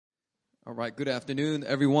All right, good afternoon,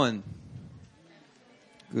 everyone.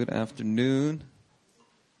 Good afternoon.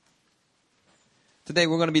 Today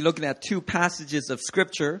we're going to be looking at two passages of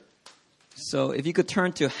Scripture. So if you could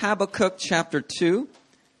turn to Habakkuk chapter 2,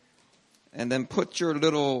 and then put your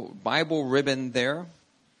little Bible ribbon there.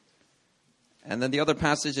 And then the other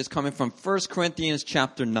passage is coming from 1 Corinthians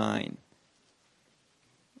chapter 9.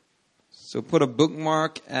 So put a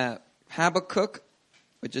bookmark at Habakkuk,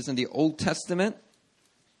 which is in the Old Testament.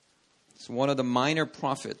 It's one of the minor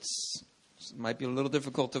prophets. It might be a little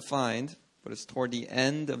difficult to find, but it's toward the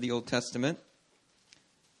end of the Old Testament.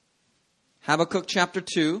 Habakkuk chapter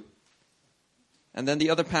 2. And then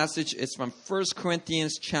the other passage is from 1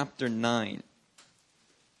 Corinthians chapter 9.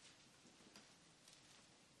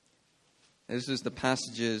 This is the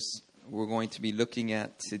passages we're going to be looking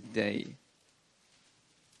at today.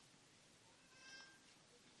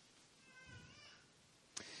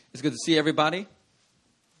 It's good to see everybody.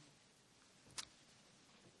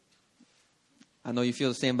 I know you feel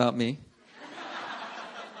the same about me.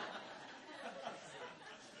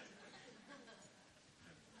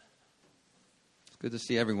 It's good to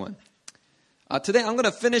see everyone. Today I'm going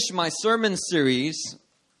to finish my sermon series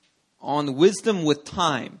on wisdom with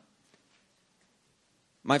time.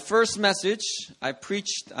 My first message, I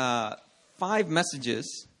preached 5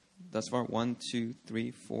 messages. Thus far, 1, 2, 3,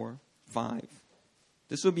 4, 5.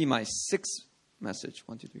 This will be my 6th message.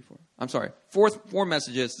 1, 2, 3, 4. I'm sorry. 4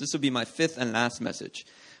 messages. This will be my 5th and last message.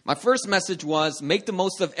 My first message was make the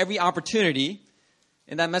most of every opportunity.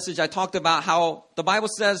 In that message, I talked about how the Bible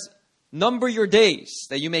says, number your days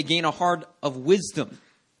that you may gain a heart of wisdom.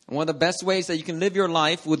 And one of the best ways that you can live your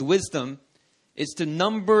life with wisdom is to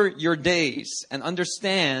number your days and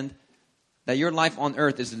understand that your life on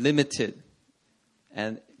earth is limited.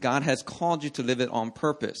 And God has called you to live it on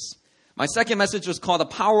purpose. My second message was called The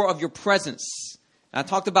Power of Your Presence. And I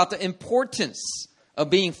talked about the importance of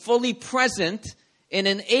being fully present in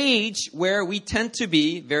an age where we tend to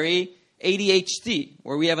be very ADHD,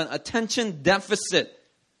 where we have an attention deficit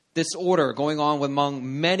disorder going on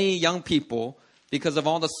among many young people because of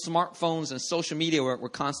all the smartphones and social media we're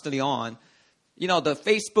constantly on. You know, the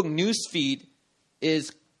Facebook news feed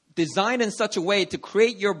is designed in such a way to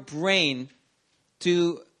create your brain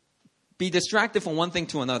to be distracted from one thing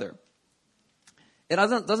to another. It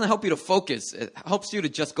doesn't help you to focus. It helps you to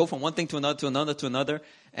just go from one thing to another, to another, to another.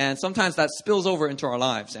 And sometimes that spills over into our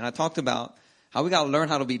lives. And I talked about how we got to learn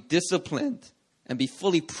how to be disciplined and be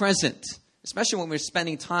fully present, especially when we're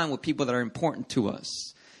spending time with people that are important to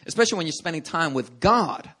us. Especially when you're spending time with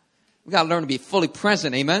God. We got to learn to be fully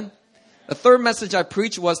present. Amen? The third message I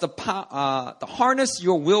preached was the harness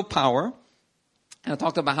your willpower. And I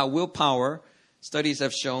talked about how willpower, studies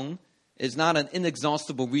have shown, is not an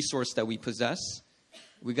inexhaustible resource that we possess.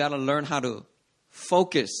 We got to learn how to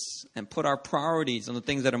focus and put our priorities on the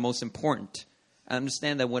things that are most important. I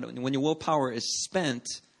understand that when your willpower is spent,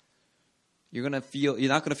 you're not going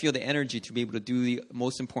to feel the energy to be able to do the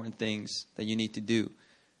most important things that you need to do.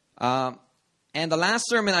 And the last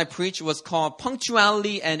sermon I preached was called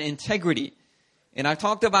Punctuality and Integrity. And I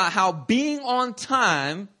talked about how being on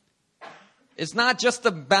time is not just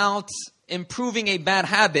about improving a bad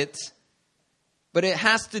habit, but it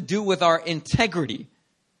has to do with our integrity.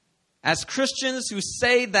 As Christians who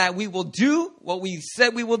say that we will do what we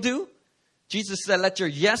said we will do, Jesus said, let your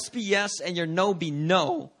yes be yes and your no be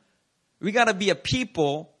no. We got to be a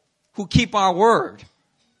people who keep our word.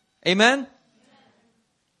 Amen?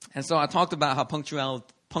 And so I talked about how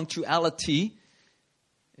punctuality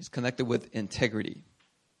is connected with integrity.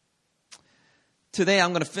 Today I'm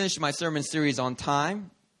going to finish my sermon series on time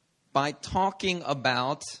by talking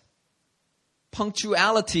about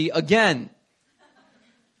punctuality again.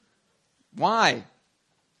 Why?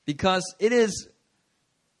 Because it is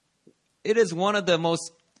one of the most,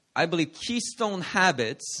 I believe, keystone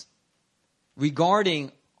habits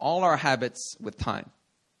regarding all our habits with time.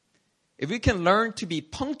 If we can learn to be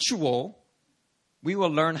punctual, we will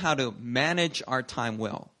learn how to manage our time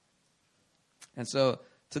well. And so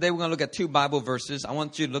today we're going to look at 2 Bible verses. I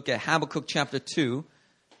want you to look at Habakkuk chapter 2.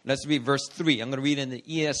 Let's read verse 3. I'm going to read in the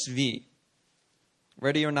ESV.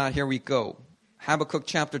 Ready or not, here we go. Habakkuk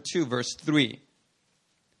chapter 2, verse 3.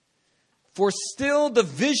 For still the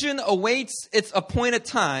vision awaits its appointed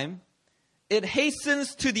time. It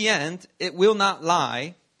hastens to the end. It will not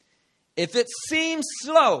lie. If it seems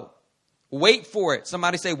slow, wait for it.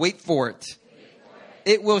 Somebody say, wait for it. Wait for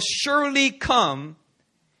it. It will surely come.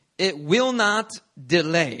 It will not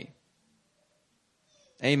delay.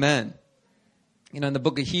 Amen. You know, in the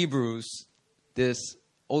book of Hebrews, this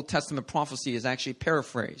Old Testament prophecy is actually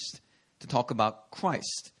paraphrased to talk about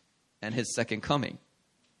Christ and his second coming.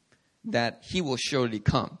 that he will surely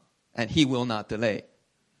come and he will not delay.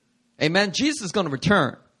 Amen. Jesus is going to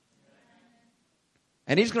return.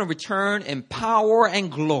 And he's going to return in power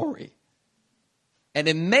and glory. And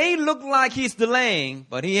it may look like he's delaying,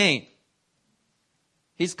 but he ain't.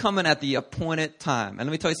 He's coming at the appointed time. And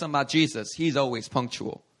let me tell you something about Jesus. He's always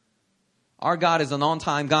punctual. Our God is an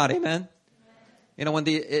on-time God. Amen. You know, when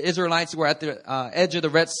the Israelites were at the edge of the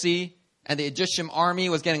Red Sea and the Egyptian army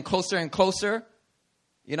was getting closer and closer,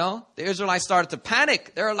 you know, the Israelites started to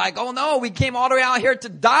panic. They were like, oh no, we came all the way out here to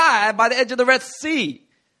die by the edge of the Red Sea.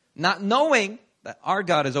 Not knowing that our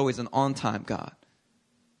God is always an on-time God.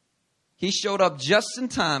 He showed up just in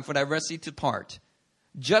time for that Red Sea to part.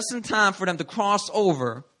 Just in time for them to cross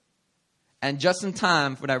over. And just in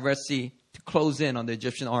time for that Red Sea to close in on the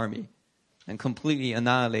Egyptian army. And completely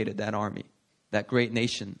annihilated that army. That great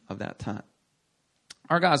nation of that time.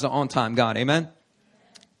 Our God's an on-time God. Amen?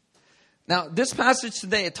 Now, this passage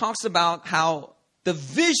today, it talks about how the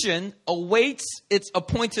vision awaits its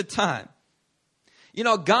appointed time. You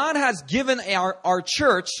know, God has given our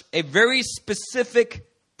church a very specific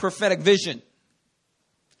prophetic vision.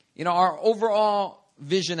 You know, our overall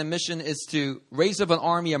vision and mission is to raise up an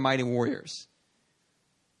army of mighty warriors.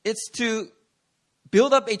 It's to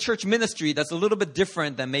build up a church ministry that's a little bit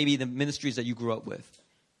different than maybe the ministries that you grew up with.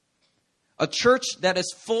 A church that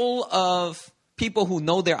is full of people who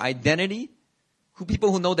know their identity,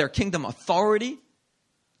 people who know their kingdom authority.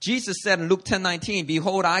 Jesus said in Luke 10:19,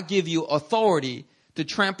 behold, I give you authority to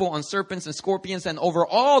trample on serpents and scorpions and over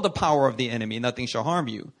all the power of the enemy. Nothing shall harm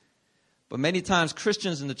you. But many times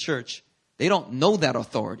Christians in the church, they don't know that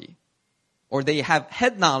authority. Or they have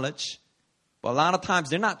head knowledge, but a lot of times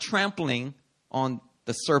they're not trampling on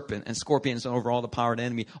the serpent and scorpions and over all the power of the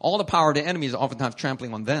enemy. All the power of the enemy is oftentimes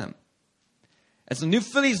trampling on them. And so New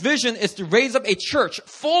Philly's vision is to raise up a church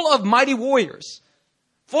full of mighty warriors,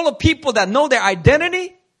 full of people that know their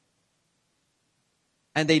identity,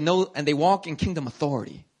 and they walk in kingdom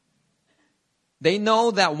authority. They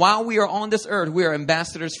know that while we are on this earth, we are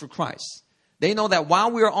ambassadors for Christ. They know that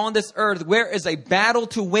while we are on this earth, there is a battle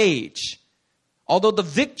to wage. Although the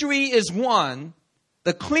victory is won,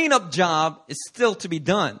 the cleanup job is still to be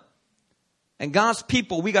done. And God's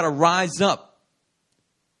people, we got to rise up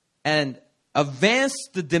and advance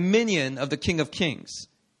the dominion of the King of Kings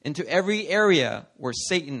into every area where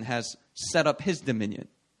Satan has set up his dominion.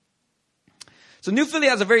 So New Philly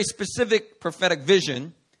has a very specific prophetic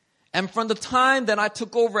vision. And from the time that I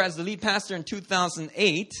took over as the lead pastor in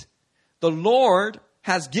 2008, the Lord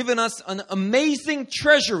has given us an amazing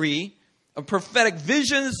treasury of prophetic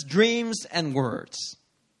visions, dreams, and words.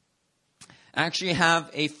 I actually have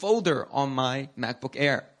a folder on my MacBook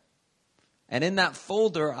Air. And in that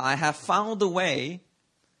folder, I have filed away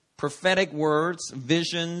prophetic words,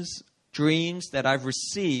 visions, dreams that I've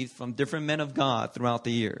received from different men of God throughout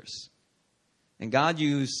the years. And God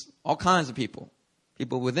used all kinds of people.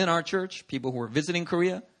 People within our church, people who are visiting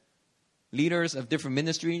Korea, leaders of different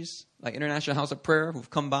ministries like International House of Prayer who've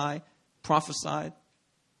come by, prophesied.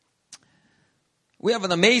 We have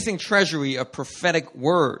an amazing treasury of prophetic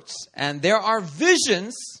words. And there are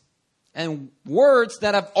visions and words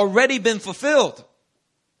that have already been fulfilled.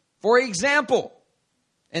 For example,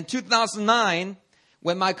 in 2009,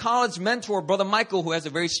 when my college mentor, Brother Michael, who has a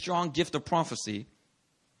very strong gift of prophecy,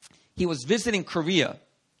 he was visiting Korea.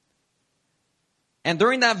 And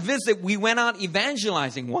during that visit, we went out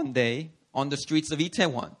evangelizing one day on the streets of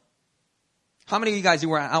Itaewon. How many of you guys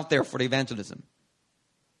were out there for the evangelism?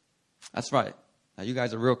 That's right. Now, you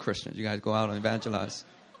guys are real Christians. You guys go out and evangelize.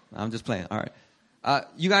 I'm just playing. All right.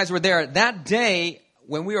 You guys were there. That day,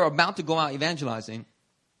 when we were about to go out evangelizing,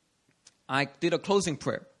 I did a closing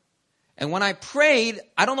prayer. And when I prayed,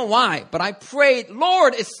 I don't know why, but I prayed,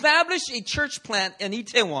 Lord, establish a church plant in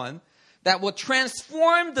Itaewon that will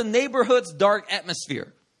transform the neighborhood's dark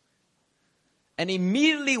atmosphere. And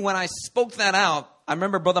immediately when I spoke that out, I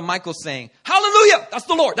remember Brother Michael saying, hallelujah, that's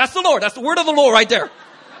the Lord, that's the Lord, that's the word of the Lord right there.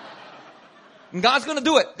 And God's going to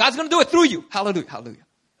do it. God's going to do it through you. Hallelujah, hallelujah.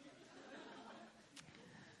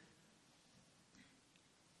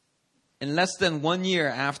 In less than 1 year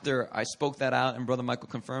after I spoke that out and Brother Michael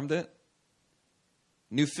confirmed it,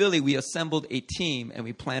 New Philly, we assembled a team and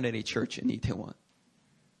we planted a church in Itaewon.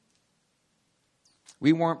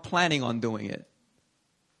 We weren't planning on doing it.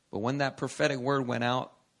 But when that prophetic word went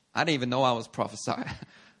out, I didn't even know I was prophesying.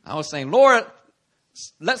 I was saying, Lord,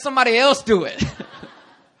 let somebody else do it.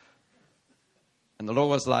 And the Lord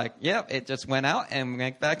was like, yep, it just went out and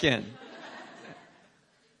went back in.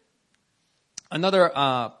 Another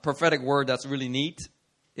prophetic word that's really neat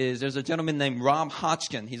is there's a gentleman named Rob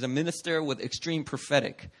Hodgkin. He's a minister with Extreme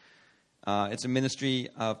Prophetic. It's a ministry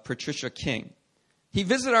of Patricia King. He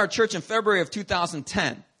visited our church in February of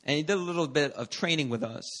 2010, and he did a little bit of training with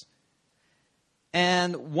us.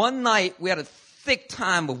 And one night, we had a thick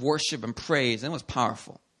time of worship and praise, and it was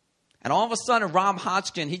powerful. And all of a sudden, Rob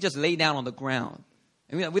Hodgkin, he just lay down on the ground.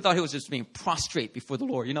 And we thought he was just being prostrate before the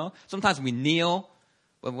Lord, you know. Sometimes we kneel,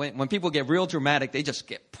 but when people get real dramatic, they just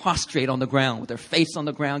get prostrate on the ground with their face on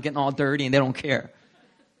the ground, getting all dirty, and they don't care.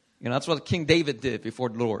 You know, that's what King David did before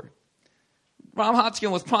the Lord. Rob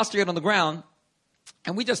Hodgkin was prostrate on the ground,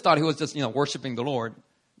 and we just thought he was just, worshiping the Lord.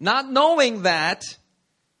 Not knowing that,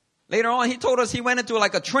 later on, he told us he went into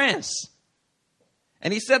like a trance.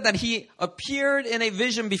 And he said that he appeared in a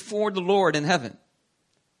vision before the Lord in heaven.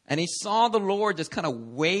 And he saw the Lord just kind of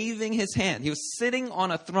waving his hand. He was sitting on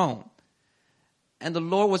a throne. And the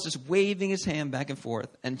Lord was just waving his hand back and forth.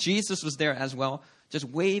 And Jesus was there as well, just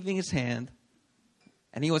waving his hand.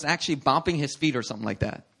 And he was actually bopping his feet or something like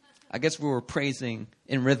that. I guess we were praising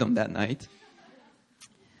in rhythm that night.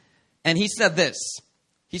 And he said this.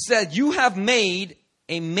 He said, "You have made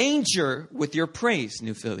a manger with your praise,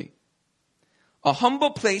 New Philly. A humble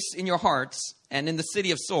place in your hearts and in the city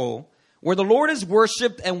of Seoul, where the Lord is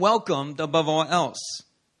worshipped and welcomed above all else.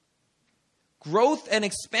 Growth and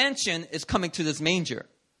expansion is coming to this manger,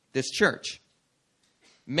 this church.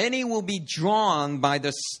 Many will be drawn by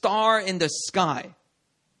the star in the sky.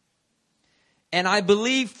 And I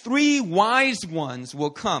believe 3 wise ones will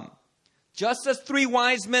come. Just as 3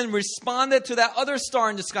 wise men responded to that other star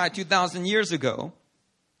in the sky 2,000 years ago,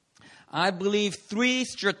 I believe 3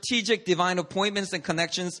 strategic divine appointments and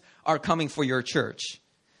connections are coming for your church.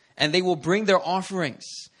 And they will bring their offerings,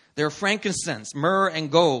 their frankincense, myrrh,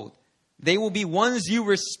 and gold. They will be ones you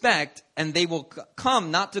respect, and they will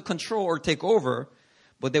come not to control or take over,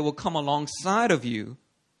 but they will come alongside of you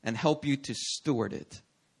and help you to steward it."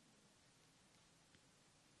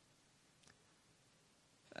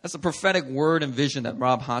 That's a prophetic word and vision that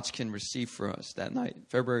Rob Hodgkin received for us that night,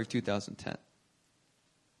 February of 2010.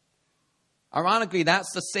 Ironically,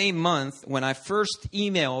 that's the same month when I first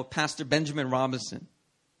emailed Pastor Benjamin Robinson.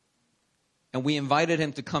 And we invited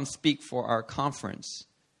him to come speak for our conference.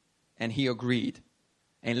 And he agreed.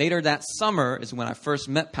 And later that summer is when I first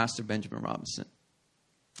met Pastor Benjamin Robinson.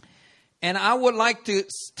 And I would like to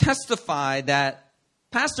testify that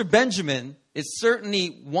Pastor Benjamin is certainly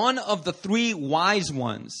one of the 3 wise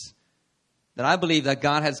ones that I believe that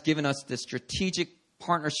God has given us this strategic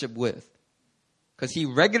partnership with. Because he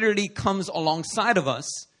regularly comes alongside of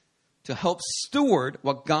us to help steward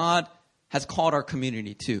what God has called our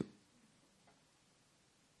community to.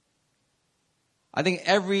 I think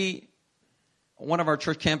every one of our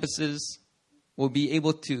church campuses will be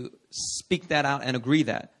able to speak that out and agree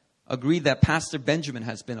that Pastor Benjamin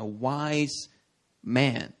has been a wise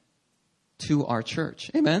man to our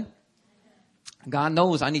church. Amen? God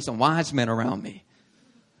knows I need some wise men around me.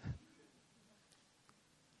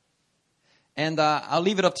 And I'll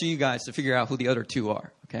leave it up to you guys to figure out who the other 2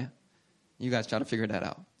 are, okay? You guys try to figure that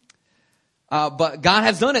out. But God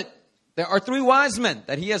has done it. There are 3 wise men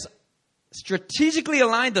that he has strategically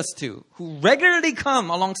aligned us to, who regularly come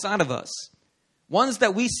alongside of us. Ones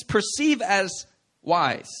that we perceive as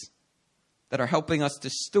wise, that are helping us to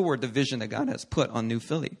steward the vision that God has put on New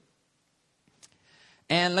Philly.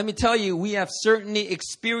 And let me tell you, we have certainly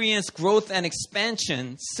experienced growth and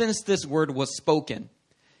expansion since this word was spoken.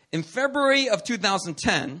 In February of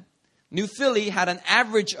 2010, New Philly had an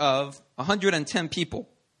average of 110 people.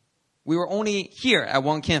 We were only here at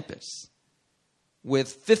one campus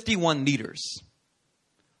with 51 leaders.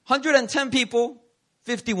 110 people,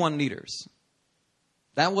 51 leaders.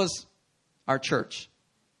 That was our church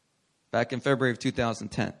back in February of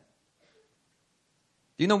 2010. Do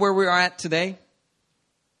you know where we are at today?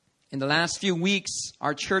 In the last few weeks,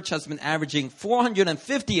 our church has been averaging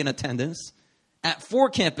 450 in attendance at 4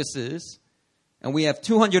 campuses, and we have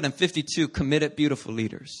 252 committed, beautiful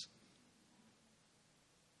leaders.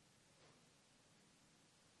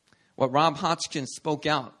 What Rob Hodgkin spoke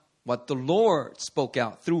out, what the Lord spoke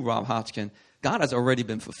out through Rob Hodgkin, God has already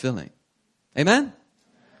been fulfilling. Amen?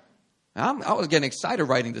 I was getting excited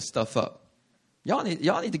writing this stuff up. Y'all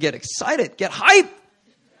need to get excited, get hyped.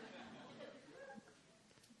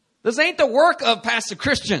 This ain't the work of Pastor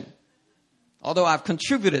Christian, although I've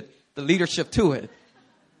contributed the leadership to it.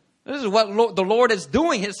 This is what the Lord is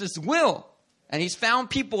doing. It's His will. And He's found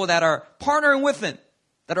people that are partnering with Him,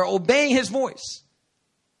 that are obeying His voice.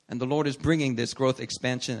 And the Lord is bringing this growth,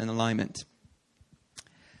 expansion, and alignment.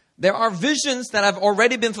 There are visions that have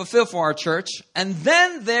already been fulfilled for our church. And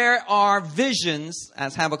then there are visions,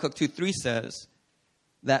 as Habakkuk 2:3 says,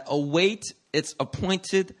 that await its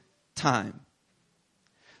appointed time.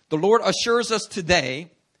 The Lord assures us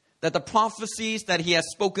today that the prophecies that he has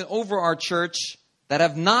spoken over our church that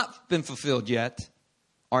have not been fulfilled yet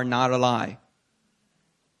are not a lie.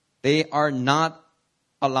 They are not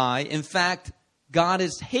a lie. In fact, God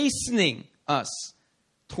is hastening us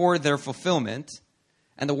toward their fulfillment.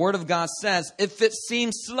 And the Word of God says, if it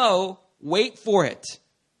seems slow, wait for it.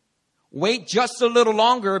 Wait just a little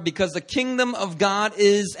longer because the kingdom of God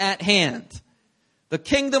is at hand. The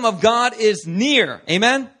kingdom of God is near.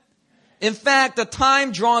 Amen? In fact, the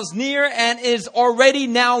time draws near and is already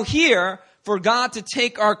now here for God to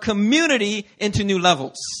take our community into new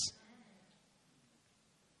levels.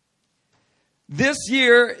 This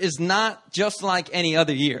year is not just like any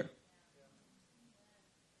other year.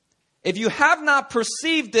 If you have not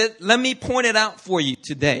perceived it, let me point it out for you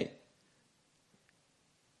today.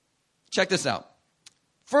 Check this out.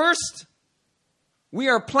 First, we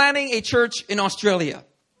are planning a church in Australia.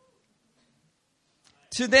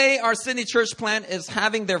 Today, our Sydney church plant is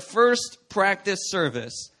having their first practice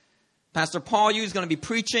service. Pastor Paul Yu is going to be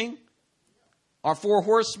preaching. Our four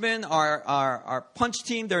horsemen, our punch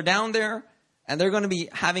team, they're down there. And they're going to be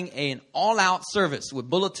having an all-out service with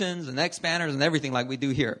bulletins and X-banners and everything like we do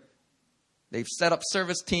here. They've set up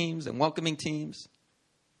service teams and welcoming teams.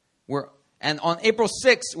 And on April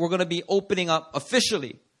 6th, we're going to be opening up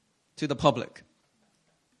officially to the public.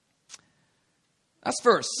 That's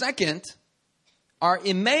first. Second, our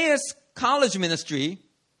Emmaus College Ministry,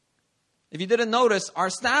 if you didn't notice,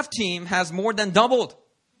 our staff team has more than doubled.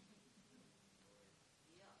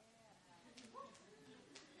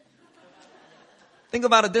 Think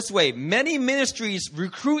about it this way. Many ministries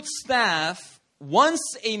recruit staff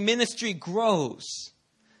once a ministry grows.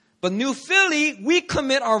 But New Philly, we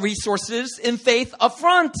commit our resources in faith up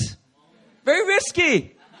front. Very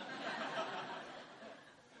risky.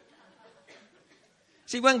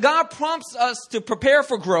 See, when God prompts us to prepare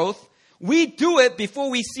for growth, we do it before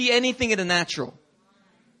we see anything in the natural.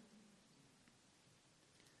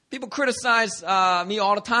 People criticize me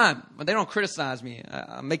all the time, but they don't criticize me.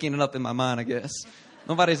 I'm making it up in my mind, I guess.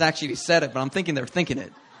 Nobody's actually said it, but I'm thinking they're thinking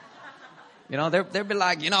it. You know, they'll be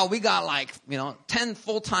like, we got 10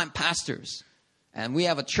 full-time pastors. And we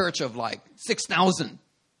have a church of 6,000.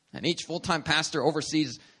 And each full-time pastor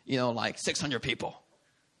oversees, 600 people.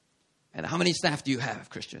 And how many staff do you have,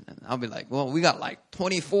 Christian? And I'll be like, well, we got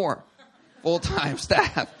 24 full-time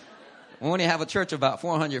staff. We only have a church of about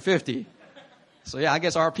 450. So yeah, I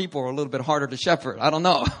guess our people are a little bit harder to shepherd. I don't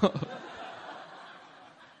know.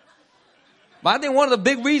 But I think one of the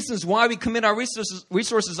big reasons why we commit our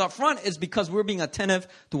resources up front is because we're being attentive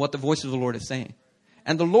to what the voice of the Lord is saying.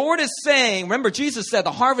 And the Lord is saying, remember Jesus said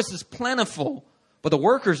the harvest is plentiful, but the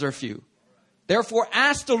workers are few. Therefore,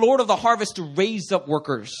 ask the Lord of the harvest to raise up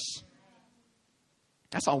workers.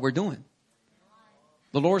 That's all we're doing.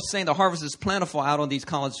 The Lord's saying the harvest is plentiful out on these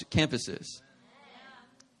college campuses,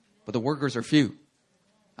 but the workers are few.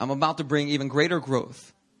 I'm about to bring even greater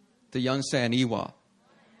growth to Yonsei and Iwa,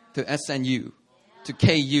 to SNU, to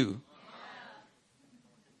KU.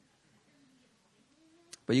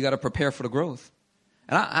 But you got to prepare for the growth.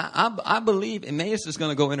 And I believe Emmaus is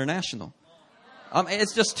going to go international.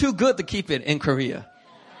 It's just too good to keep it in Korea.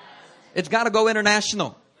 It's got to go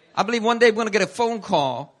international. I believe one day we're going to get a phone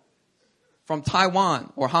call from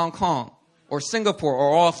Taiwan or Hong Kong or Singapore or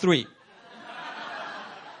all three.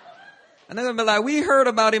 And they're going to be like, we heard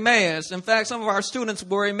about Emmaus. In fact, some of our students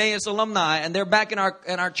were Emmaus alumni, and they're back in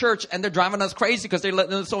our church, and they're driving us crazy because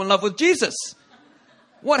they're so in love with Jesus.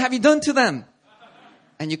 What have you done to them?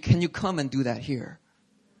 And can you come and do that here?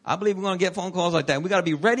 I believe we're going to get phone calls like that. We got to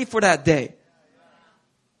be ready for that day.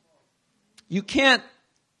 You can't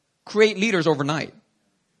create leaders overnight.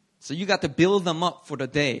 So you got to build them up for the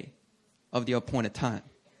day of the appointed time.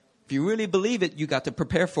 If you really believe it, you got to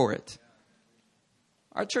prepare for it.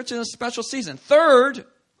 Our church is in a special season. Third,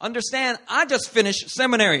 understand, I just finished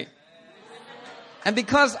seminary. And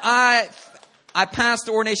because I passed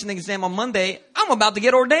the ordination exam on Monday, I'm about to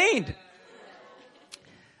get ordained.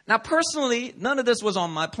 Now, personally, none of this was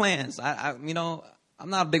on my plans. I'm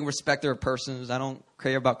not a big respecter of persons. I don't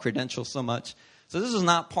care about credentials so much. So this is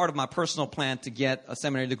not part of my personal plan to get a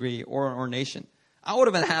seminary degree or an ordination. I would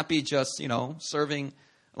have been happy just, serving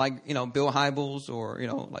Bill Hybels or,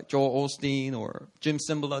 like Joel Osteen or Jim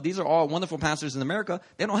Cymbala. These are all wonderful pastors in America.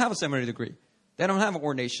 They don't have a seminary degree. They don't have an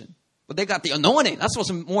ordination. But they got the anointing. That's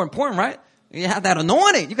what's more important, right? You have that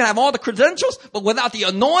anointing. You can have all the credentials, but without the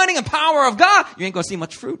anointing and power of God, you ain't going to see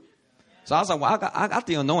much fruit. So I was like, well, I got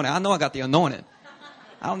the anointing. I know I got the anointing.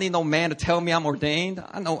 I don't need no man to tell me I'm ordained.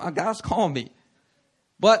 I know God's calling me.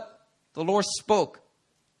 But the Lord spoke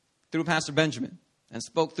through Pastor Benjamin and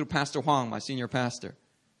spoke through Pastor Huang, my senior pastor.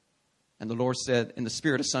 And the Lord said, in the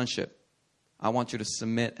spirit of sonship, I want you to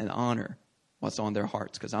submit and honor what's on their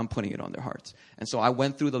hearts because I'm putting it on their hearts. And so I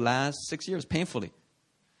went through the last 6 years painfully.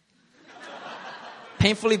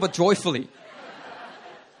 Painfully but joyfully.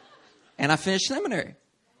 And I finished seminary.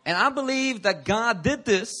 And I believe that God did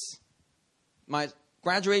this, my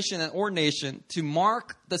graduation and ordination, to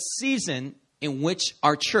mark the season in which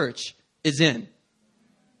our church is in.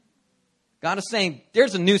 God is saying,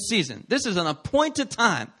 there's a new season. This is an appointed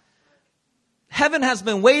time. Heaven has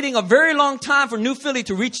been waiting a very long time for New Philly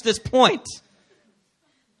to reach this point.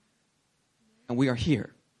 And we are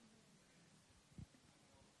here.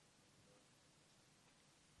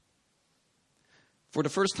 For the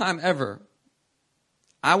first time ever,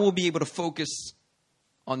 I will be able to focus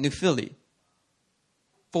on New Philly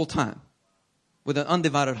full time with an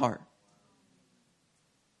undivided heart.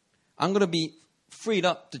 I'm going to be freed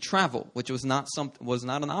up to travel, which was not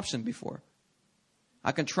an option before.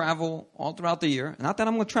 I can travel all throughout the year. Not that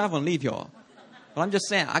I'm going to travel and leave y'all. But I'm just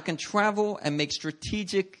saying I can travel and make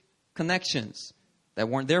strategic connections that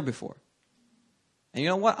weren't there before. And you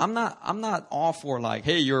know what? I'm not all for like,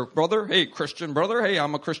 hey, you're a brother. Hey, Christian brother. Hey,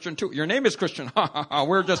 I'm a Christian too. Your name is Christian.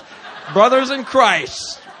 We're just brothers in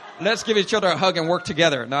Christ. Let's give each other a hug and work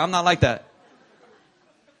together. No, I'm not like that.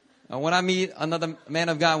 When I meet another man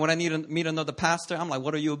of God, when I need to meet another pastor, I'm like,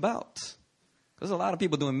 what are you about? There's a lot of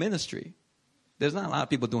people doing ministry. There's not a lot of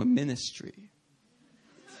people doing ministry.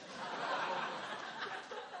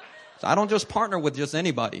 So I don't just partner with just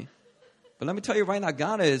anybody. But let me tell you right now,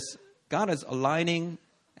 God is aligning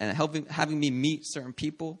and having me meet certain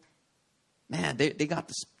people. Man, they got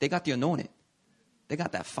the anointing. They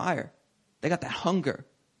got that fire. They got that hunger.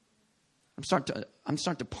 I'm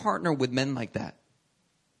starting to partner with men like that.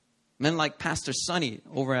 Men like Pastor Sonny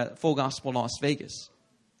over at Full Gospel Las Vegas.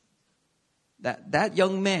 That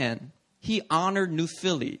young man, he honored New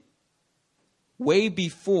Philly way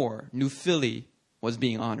before New Philly was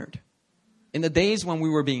being honored. In the days when we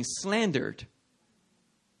were being slandered,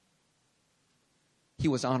 he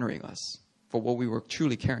was honoring us for what we were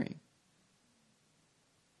truly carrying.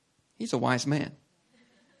 He's a wise man.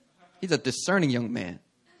 He's a discerning young man.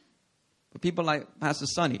 But people like Pastor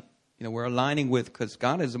Sonny, we're aligning with, because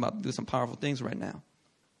God is about to do some powerful things right now.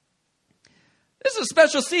 This is a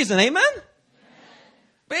special season, amen?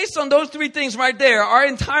 Based on those three things right there, our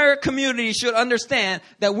entire community should understand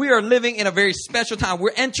that we are living in a very special time.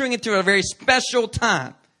 We're entering into a very special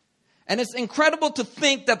time. And it's incredible to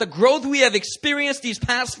think that the growth we have experienced these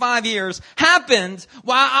past 5 years happened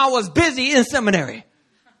while I was busy in seminary.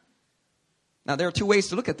 Now, there are two ways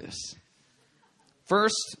to look at this.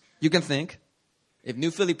 First, you can think, if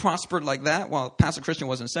New Philly prospered like that while Pastor Christian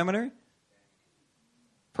was in seminary,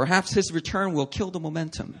 perhaps his return will kill the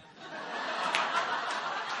momentum.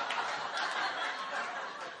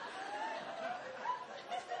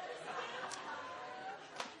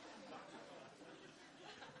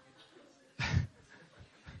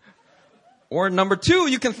 Or number two,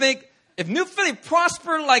 you can think, if New Philly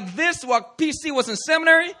prospered like this while PC was in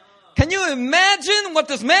seminary, can you imagine what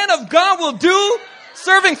this man of God will do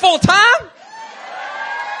serving full time?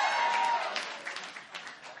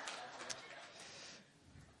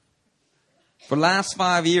 For the last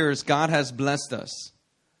 5 years, God has blessed us.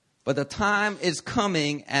 But the time is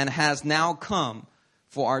coming and has now come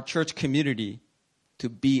for our church community to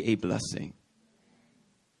be a blessing.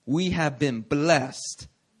 We have been blessed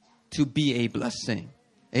to be a blessing.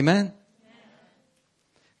 Amen?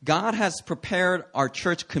 God has prepared our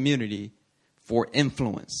church community for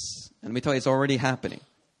influence. And let me tell you, it's already happening.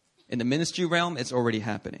 In the ministry realm, it's already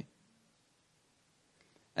happening.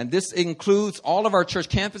 And this includes all of our church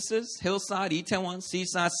campuses, Hillside, E10-1,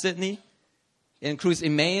 Seaside, Sydney. It includes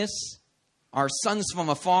Emmaus, our sons from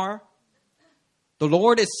afar. The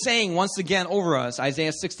Lord is saying once again over us,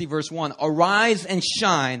 Isaiah 60 verse 1, arise and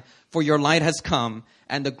shine, for your light has come,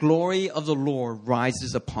 and the glory of the Lord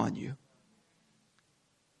rises upon you.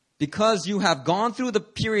 Because you have gone through the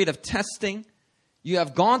period of testing, you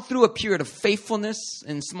have gone through a period of faithfulness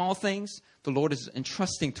in small things, the Lord is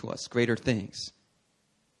entrusting to us greater things.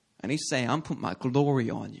 And he's saying, I'm putting my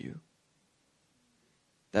glory on you.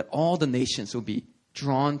 That all the nations will be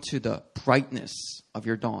drawn to the brightness of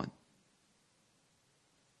your dawn.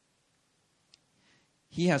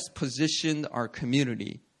 He has positioned our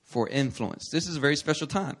community for influence. This is a very special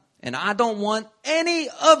time. And I don't want any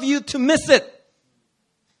of you to miss it.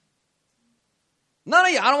 None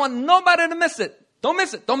of you. I don't want nobody to miss it. Don't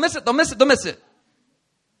miss it. Don't miss it. Don't miss it. Don't miss it.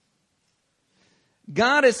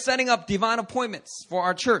 God is setting up divine appointments for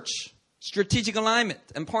our church, strategic alignment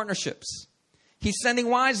and partnerships. He's sending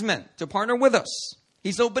wise men to partner with us.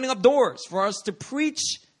 He's opening up doors for us to preach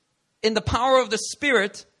in the power of the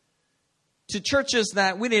Spirit to churches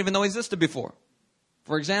that we didn't even know existed before.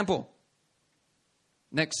 For example,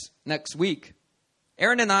 next week,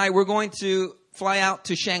 Aaron and I, we're going to fly out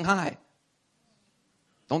to Shanghai.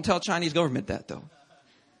 Don't tell Chinese government that, though.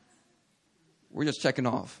 We're just checking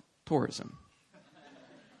off tourism.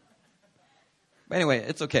 But anyway,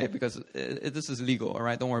 it's okay because this is legal, all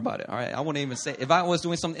right? Don't worry about it, all right? I wouldn't even say, if I was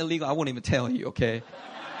doing something illegal, I wouldn't even tell you, okay?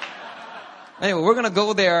 Anyway, we're going to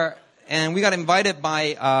go there, and we got invited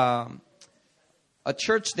by a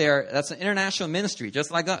church there that's an international ministry,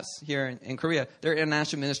 just like us here in Korea. They're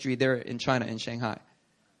international ministry. They're in China, in Shanghai.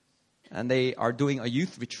 And they are doing a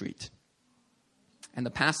youth retreat. And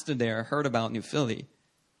the pastor there heard about New Philly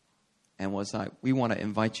and was like, we want to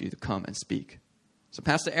invite you to come and speak. So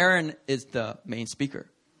Pastor Aaron is the main speaker.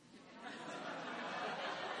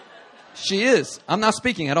 She is. I'm not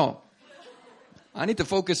speaking at all. I need to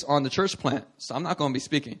focus on the church plant, so I'm not going to be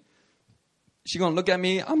speaking. She's going to look at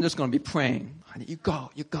me. I'm just going to be praying. Honey, you go.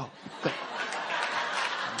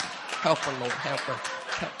 Help her, Lord. Help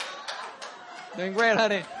her. Doing great,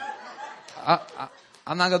 honey.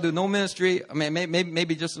 I'm not going to do no ministry. I mean,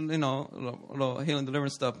 maybe just, a little healing,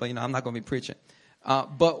 deliverance stuff, but, I'm not going to be preaching.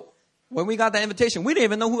 But when we got that invitation, we didn't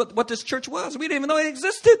even know what this church was. We didn't even know it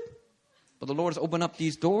existed. But the Lord has opened up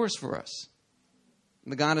these doors for us.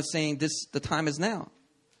 And the God is saying the time is now.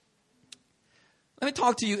 Let me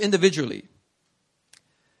talk to you individually.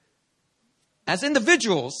 As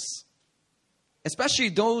individuals, especially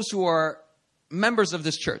those who are members of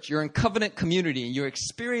this church, you're in covenant community and you're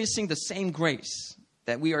experiencing the same grace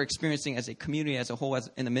that we are experiencing as a community as a whole, as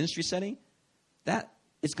in a ministry setting, that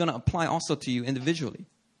is going to apply also to you individually.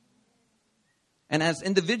 And as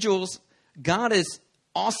individuals, God is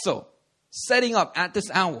also setting up at this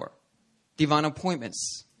hour divine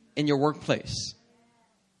appointments in your workplace,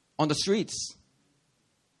 on the streets,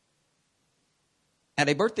 at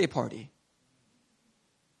a birthday party,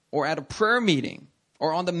 or at a prayer meeting,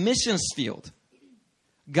 or on the missions field.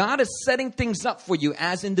 God is setting things up for you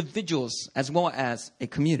as individuals as well as a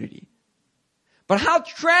community. But how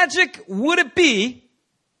tragic would it be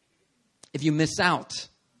if you miss out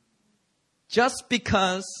just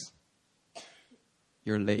because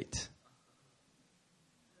you're late?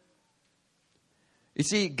 You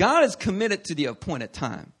see, God is committed to the appointed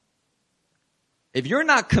time. If you're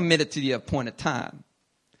not committed to the appointed time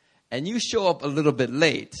and you show up a little bit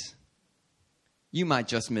late, you might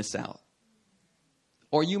just miss out.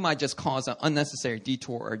 Or you might just cause an unnecessary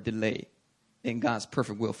detour or delay in God's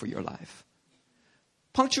perfect will for your life.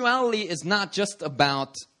 Punctuality is not just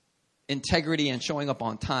about integrity and showing up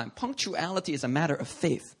on time. Punctuality is a matter of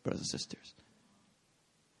faith, brothers and sisters.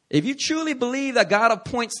 If you truly believe that God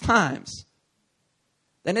appoints times,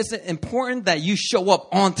 then it's important that you show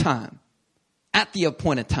up on time, at the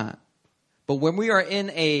appointed time. But when we are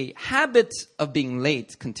in a habit of being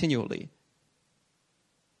late continually,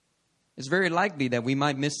 it's very likely that we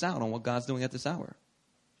might miss out on what God's doing at this hour.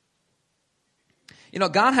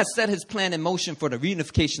 God has set his plan in motion for the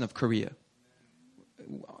reunification of Korea.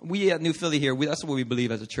 We at New Philly here, that's what we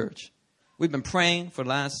believe as a church. We've been praying for the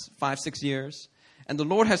last 5-6 years. And the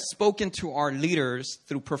Lord has spoken to our leaders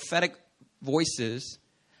through prophetic voices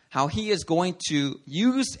how he is going to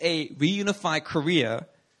use a reunified Korea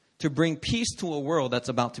to bring peace to a world that's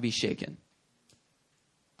about to be shaken.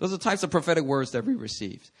 Those are the types of prophetic words that we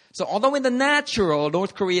received. So although in the natural,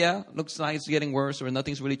 North Korea looks like it's getting worse or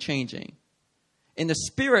nothing's really changing, in the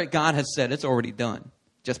spirit, God has said it's already done.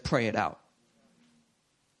 Just pray it out.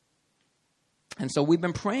 And so we've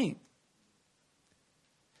been praying.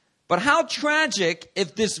 But how tragic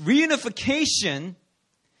if this reunification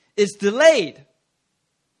is delayed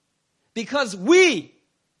because we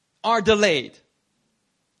are delayed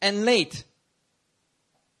and late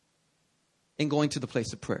in going to the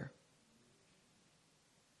place of prayer.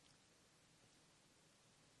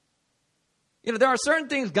 There are certain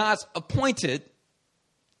things God's appointed,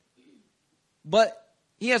 but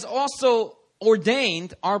he has also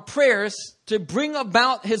ordained our prayers to bring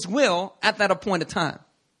about his will at that appointed time.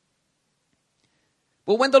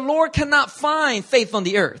 But when the Lord cannot find faith on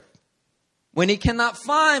the earth, when he cannot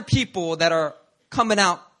find people that are coming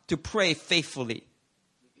out to pray faithfully,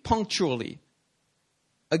 punctually,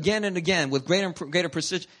 again and again with greater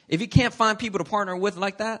precision, if he can't find people to partner with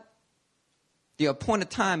like that, the appointed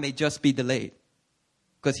time may just be delayed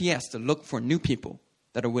because he has to look for new people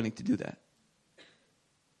that are willing to do that.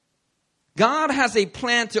 God has a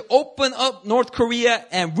plan to open up North Korea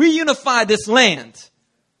and reunify this land.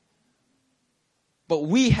 But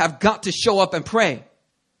we have got to show up and pray.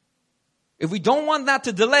 If we don't want that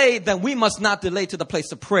to delay, then we must not delay to the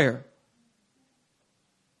place of prayer.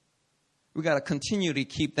 We got to continue to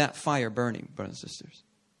keep that fire burning, brothers and sisters.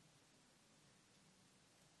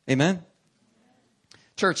 Amen?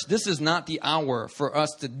 Church, this is not the hour for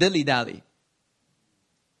us to dilly-dally.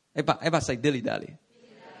 Everybody say dilly-dally.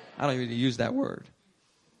 I don't really use that word.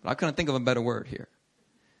 But I couldn't think of a better word here.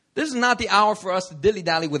 This is not the hour for us to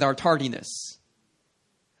dilly-dally with our tardiness.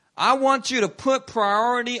 I want you to put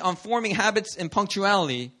priority on forming habits and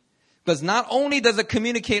punctuality, because not only does it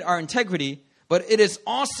communicate our integrity, but it is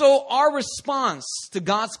also our response to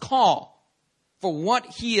God's call for what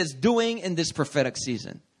He is doing in this prophetic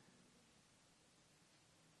season.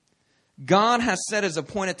 God has set His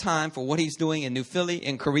appointed time for what He's doing in New Philly,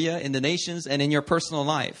 in Korea, in the nations, and in your personal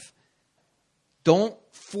life. Don't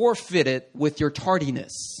forfeit it with your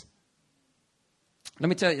tardiness. Let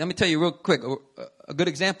me tell you real quick a good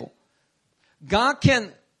example. God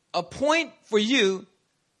can appoint for you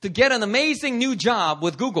to get an amazing new job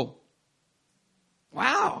with Google.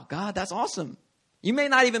 Wow, God, that's awesome. You may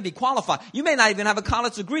not even be qualified. You may not even have a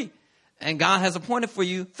college degree. And God has appointed for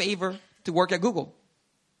you favor to work at Google.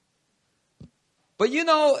 But you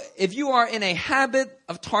know, if you are in a habit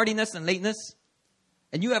of tardiness and lateness,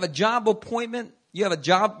 and you have a job appointment, you have a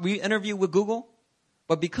job interview with Google,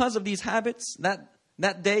 but because of these habits,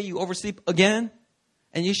 that day you oversleep again,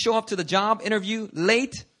 and you show up to the job interview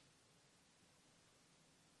late,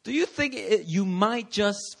 do you think you might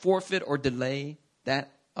just forfeit or delay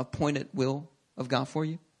that appointed will of God for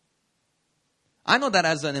you? I know that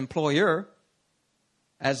as an employer,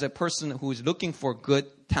 as a person who is looking for good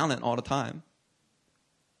talent all the time,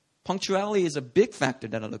 punctuality is a big factor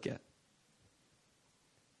that I look at.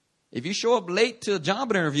 If you show up late to a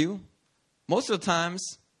job interview, most of the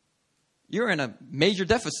times you're in a major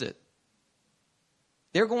deficit.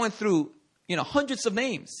 They're going through, hundreds of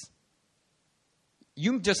names.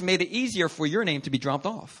 You just made it easier for your name to be dropped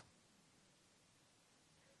off.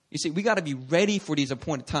 You see, we got to be ready for these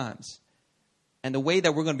appointed times. And the way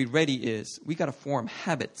that we're going to be ready is we got to form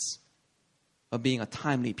habits of being a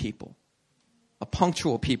timely people, a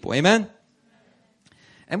punctual people. Amen?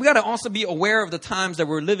 And we got to also be aware of the times that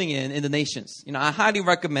we're living in the nations. I highly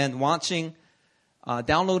recommend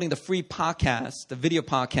downloading the free podcast, the video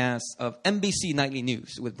podcast of NBC Nightly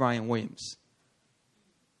News with Brian Williams.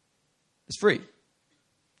 It's free.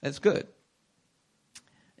 It's good.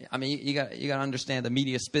 I mean, you got to understand the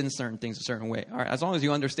media spins certain things a certain way. All right, as long as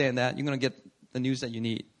you understand that, you're going to get the news that you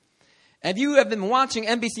need. And if you have been watching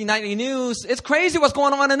NBC Nightly News, it's crazy what's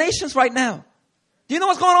going on in the nations right now. Do you know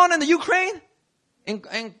what's going on in the Ukraine? In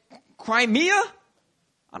Crimea?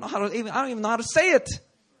 I don't even know how to say it.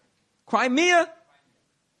 Crimea.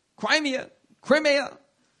 I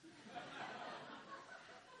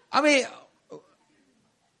mean,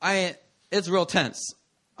 it's real tense.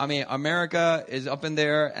 I mean, America is up in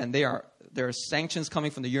there, and there are sanctions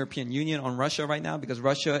coming from the European Union on Russia right now because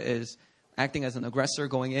Russia is acting as an aggressor,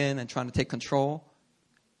 going in and trying to take control.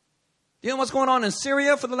 Do you know what's going on in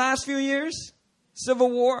Syria for the last few years?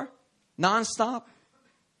 Civil war, nonstop.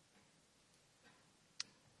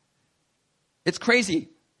 It's crazy.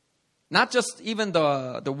 Not just even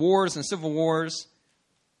the wars and civil wars,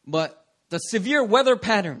 but the severe weather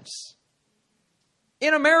patterns.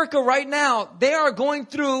 In America right now, they're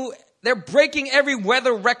breaking every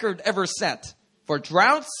weather record ever set. For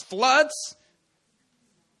droughts, floods,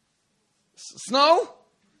 snow,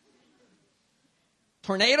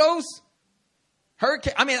 tornadoes,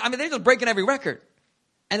 hurricane. I mean, they're just breaking every record.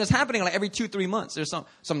 And it's happening like every 2-3 months. There's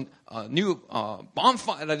some new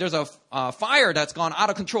bonfire. There's a fire that's gone out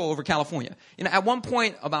of control over California. At one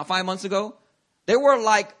point about 5 months ago, there were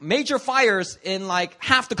like major fires in like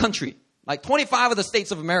half the country. Like 25 of the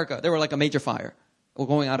states of America, there were like a major fire. We're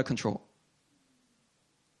going out of control.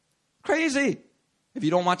 Crazy. If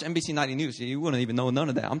you don't watch NBC Nightly News, you wouldn't even know none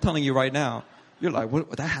of that. I'm telling you right now. You're like, what,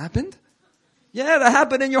 that happened? Yeah, that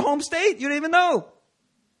happened in your home state. You didn't even know.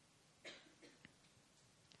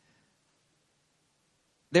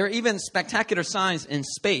 There are even spectacular signs in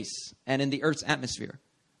space and in the Earth's atmosphere.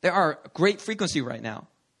 There are great frequency right now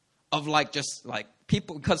of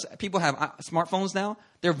people, because people have smartphones now,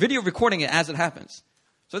 they're video recording it as it happens.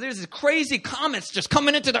 So there's these crazy comets just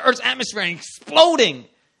coming into the Earth's atmosphere and exploding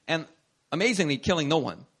and amazingly killing no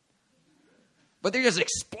one. But they're just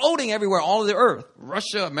exploding everywhere, all over the Earth.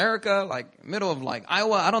 Russia, America, like middle of like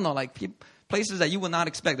Iowa, I don't know, like places that you would not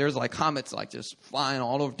expect. There's like comets like just flying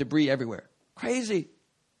all over, debris everywhere. Crazy.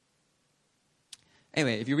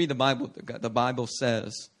 Anyway, if you read the Bible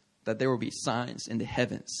says that there will be signs in the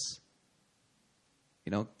heavens.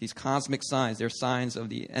 These cosmic signs, they're signs of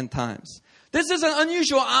the end times. This is an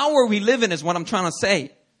unusual hour we live in, is what I'm trying to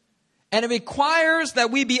say. And it requires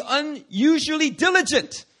that we be unusually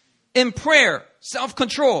diligent in prayer,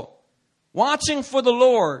 self-control, watching for the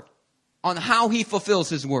Lord on how he fulfills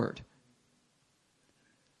his word.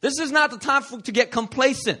 This is not the time to get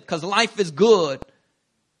complacent because life is good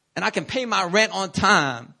and I can pay my rent on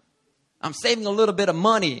time. I'm saving a little bit of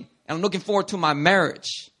money and I'm looking forward to my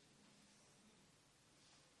marriage.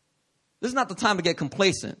 This is not the time to get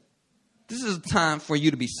complacent. This is the time for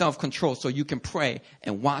you to be self-controlled so you can pray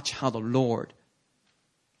and watch how the Lord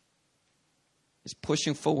is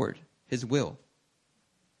pushing forward his will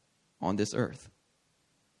on this earth.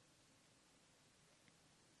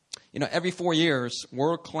 You know, every 4 years,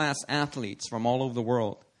 world-class athletes from all over the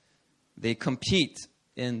world, they compete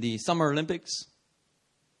in the Summer Olympics.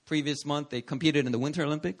 Previous month, they competed in the Winter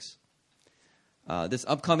Olympics. This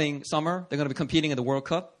upcoming summer, they're going to be competing in the World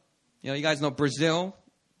Cup. You know, you guys know Brazil,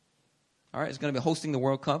 all right, is going to be hosting the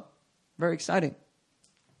World Cup. Very exciting.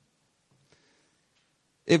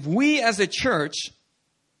 If we as a church,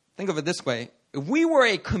 think of it this way, if we were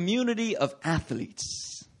a community of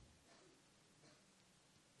athletes,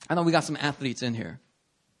 I know we got some athletes in here.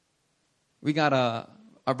 We got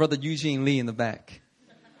our brother Eugene Lee in the back.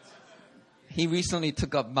 He recently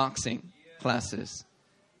took up boxing classes.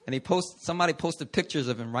 And somebody posted pictures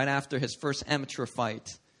of him right after his first amateur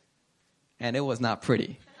fight. And it was not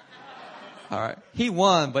pretty. All right. He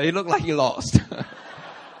won, but he looked like he lost.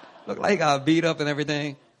 Looked like he got beat up and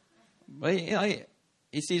everything. But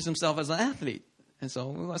he sees himself as an athlete. And so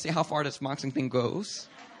we want to see how far this boxing thing goes.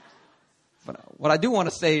 But what I do want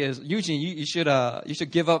to say is, Eugene, you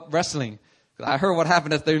should give up wrestling. I heard what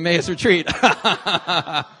happened at the Emmaus retreat.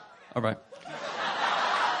 All right.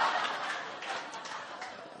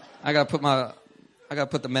 I gotta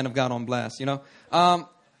put the men of God on blast, you know.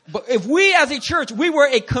 But if we as a church, we were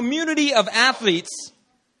a community of athletes,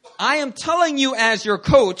 I am telling you as your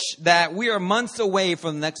coach that we are months away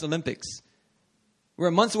from the next Olympics. We're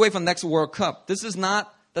months away from the next World Cup. This is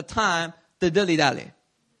not the time to dilly-dally.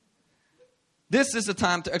 This is the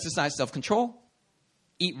time to exercise self-control,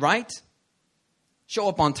 eat right, show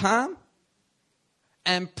up on time,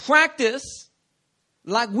 and practice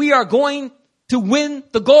like we are going to win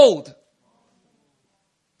the gold.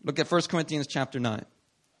 Look at 1 Corinthians chapter 9.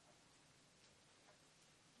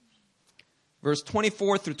 Verse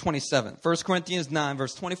 24 through 27. 1 Corinthians 9,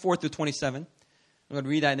 verse 24 through 27. I'm going to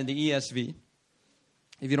read that in the ESV.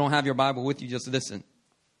 If you don't have your Bible with you, just listen.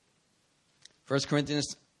 1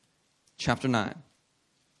 Corinthians chapter 9,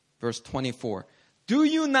 verse 24. Do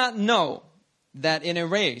you not know that in a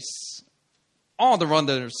race all the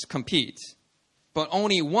runners compete, but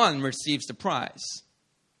only one receives the prize?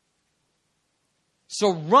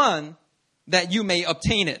 So run that you may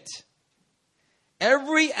obtain it.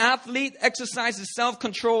 Every athlete exercises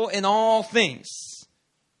self-control in all things.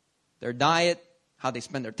 Their diet, how they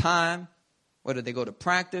spend their time, whether they go to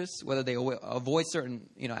practice, whether they avoid certain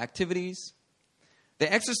activities. They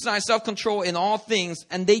exercise self-control in all things,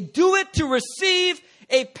 and they do it to receive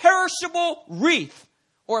a perishable wreath,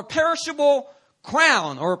 or a perishable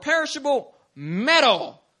crown, or a perishable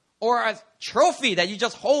medal, or a trophy that you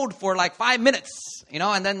just hold for like 5 minutes,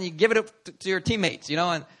 and then you give it to your teammates,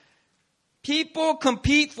 and people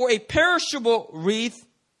compete for a perishable wreath,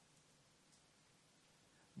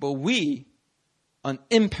 but we, an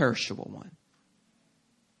imperishable one.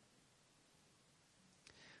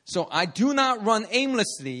 So I do not run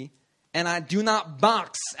aimlessly, and I do not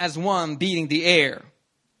box as one beating the air,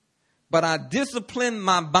 but I discipline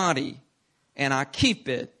my body, and I keep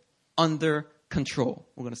it under control.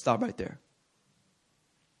 We're going to stop right there.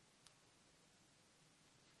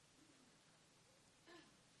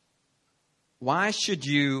 Why should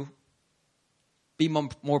you be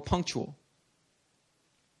more punctual?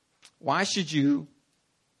 Why should you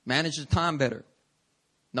manage your time better?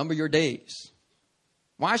 Number your days.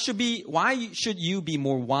 Why should you be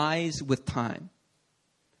more wise with time?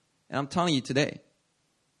 And I'm telling you today,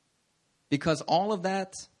 because all of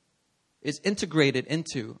that is integrated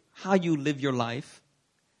into how you live your life.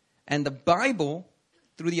 And the Bible,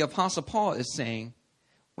 through the Apostle Paul, is saying,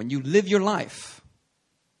 when you live your life,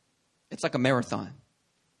 it's like a marathon.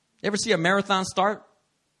 You ever see a marathon start?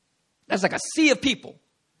 That's like a sea of people.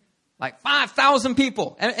 Like 5,000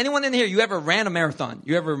 people. Anyone in here, you ever ran a marathon?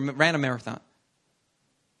 You ever ran a marathon?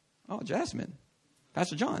 Oh, Jasmine.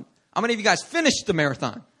 Pastor John. How many of you guys finished the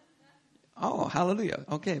marathon? Oh, hallelujah.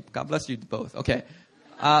 Okay, God bless you both. Okay.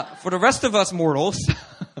 For the rest of us mortals, there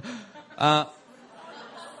are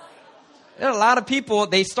a lot of people,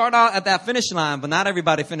 they start out at that finish line, but not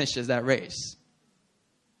everybody finishes that race.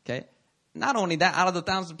 Okay? Not only that, out of the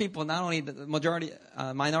 1,000 people, not only the majority,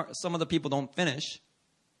 some of the people don't finish,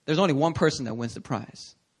 there's only one person that wins the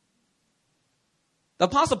prize. The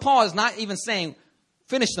Apostle Paul is not even saying,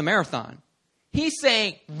 finish the marathon. He's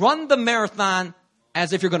saying, run the marathon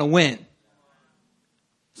as if you're going to win.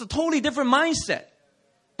 It's a totally different mindset.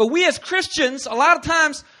 But we as Christians, a lot of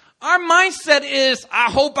times, our mindset is, I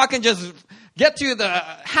hope I can just get to the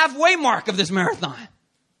halfway mark of this marathon.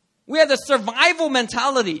 We have the survival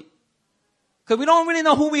mentality because we don't really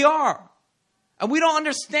know who we are. And we don't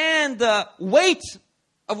understand the weight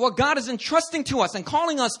of what God is entrusting to us and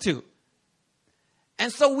calling us to.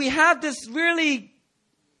 And so we have this really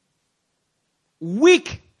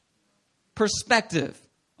weak perspective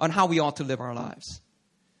on how we ought to live our lives.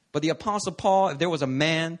 But the Apostle Paul, if there was a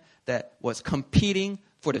man that was competing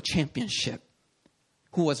for the championship,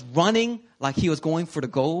 who was running like he was going for the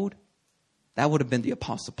gold, that would have been the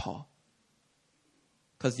Apostle Paul.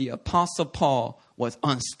 Because the Apostle Paul was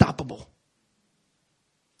unstoppable.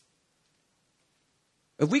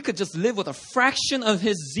 If we could just live with a fraction of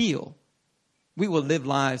his zeal, we will live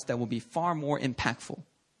lives that will be far more impactful.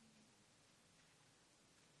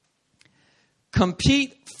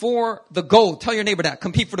 Compete for the gold. Tell your neighbor that.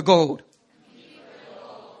 Compete for the gold.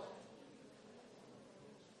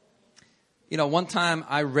 You know, one time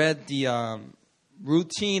I read the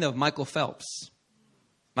routine of Michael Phelps.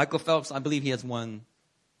 Michael Phelps, I believe he has won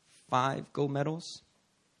 5 gold medals.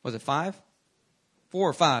 Was it 5? 4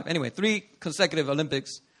 or 5. Anyway, 3 consecutive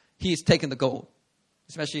Olympics, he's taken the gold.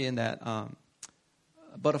 Especially in that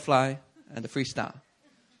butterfly and the freestyle.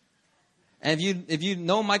 And if you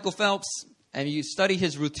know Michael Phelps and you study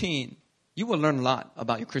his routine, you will learn a lot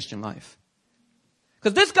about your Christian life.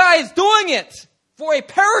 Because this guy is doing it for a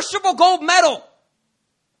perishable gold medal.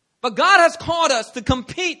 But God has called us to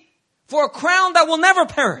compete for a crown that will never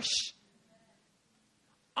perish.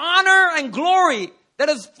 Honor and glory that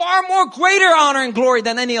is far more greater honor and glory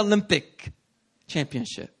than any Olympic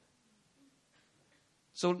championship.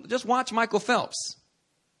 So just watch Michael Phelps.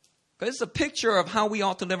 Because it's a picture of how we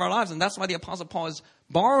ought to live our lives. And that's why the Apostle Paul is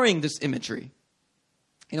borrowing this imagery.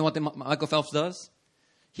 You know what Michael Phelps does?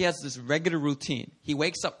 He has this regular routine. He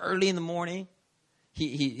wakes up early in the morning.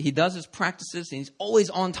 He does his practices. And he's always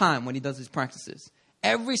on time when he does his practices.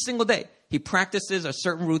 Every single day, he practices a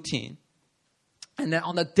certain routine. And then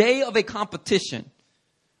on the day of a competition,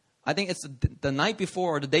 I think it's the night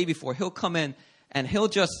before or the day before, he'll come in and he'll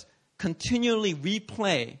just continually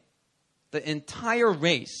replay the entire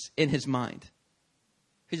race in his mind.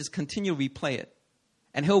 He'll just continue to replay it.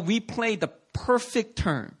 And he'll replay the perfect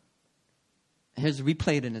turn. And he'll just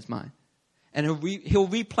replay it in his mind. And he'll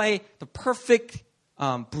replay the perfect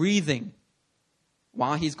breathing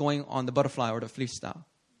while he's going on the butterfly or the freestyle.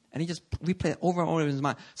 And he just replay it over and over in his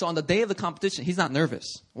mind. So on the day of the competition, he's not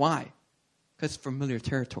nervous. Why? Because it's familiar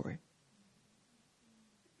territory.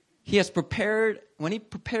 He has prepared. When he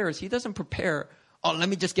prepares, he doesn't prepare, oh, let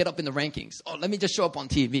me just get up in the rankings. Oh, let me just show up on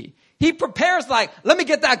TV. He prepares like, let me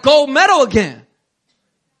get that gold medal again.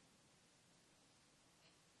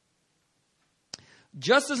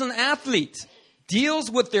 Just as an athlete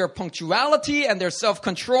deals with their punctuality and their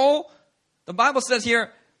self-control, the Bible says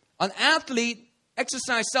here, an athlete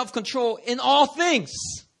exercise self-control in all things.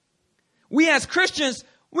 We as Christians,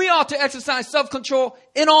 we ought to exercise self-control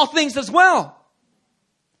in all things as well.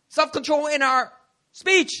 Self-control in our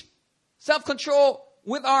speech. Self-control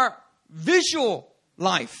with our visual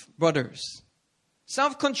life, brothers.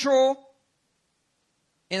 Self-control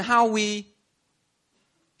in how we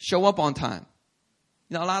show up on time.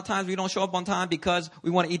 You know, a lot of times we don't show up on time because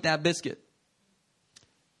we want to eat that biscuit.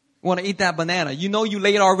 We want to eat that banana. You know you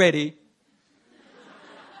late already.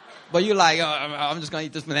 But you're like, oh, I'm just going to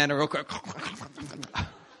eat this banana real quick.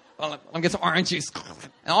 I'm going to get some orange juice.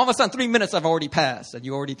 And all of a sudden, 3 minutes have already passed. And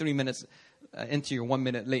you're already 3 minutes into your 1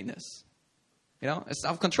 minute lateness. You know, it's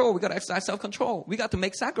self-control. We got to exercise self-control. We got to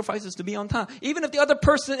make sacrifices to be on time. Even if the other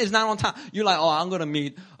person is not on time. You're like, oh, I'm going to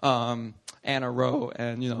meet Anna Rowe.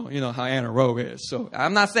 And you know how Anna Rowe is. So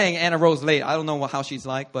I'm not saying Anna Rowe's late. I don't know how she's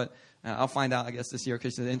like. But I'll find out, I guess, this year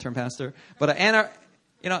because she's the intern pastor. But Anna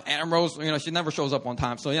Rose, she never shows up on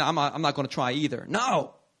time. So, I'm not going to try either.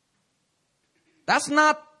 No. That's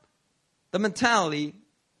not the mentality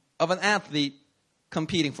of an athlete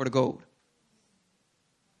competing for the gold.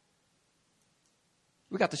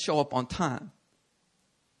 We got to show up on time.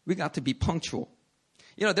 We got to be punctual.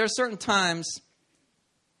 There are certain times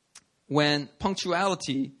when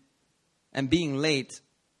punctuality and being late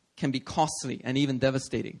can be costly and even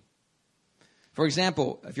devastating. For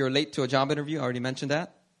example, if you're late to a job interview, I already mentioned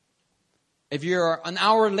that. If you're an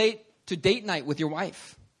hour late to date night with your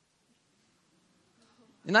wife.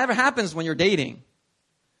 It never happens when you're dating.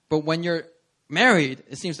 But when you're married,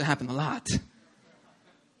 it seems to happen a lot.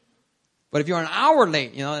 But if you're an hour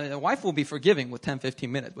late, the wife will be forgiving with 10,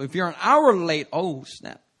 15 minutes. But if you're an hour late, oh,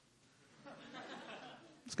 snap.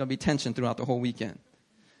 It's going to be tension throughout the whole weekend.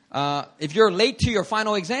 If you're late to your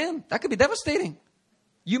final exam, that could be devastating.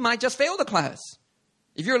 You might just fail the class.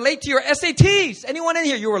 If you're late to your SATs, anyone in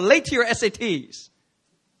here, you were late to your SATs.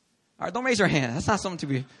 All right, don't raise your hand. That's not something to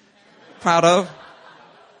be proud of.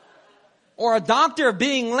 Or a doctor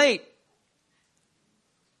being late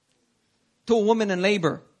to a woman in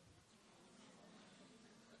labor.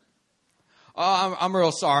 Oh, I'm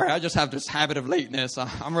real sorry. I just have this habit of lateness.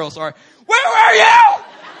 I'm real sorry. Where were you?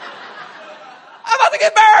 I'm about to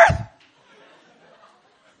get birth.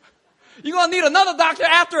 You're going to need another doctor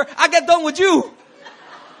after I get done with you.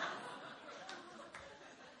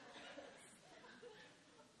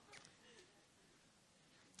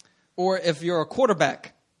 Or if you're a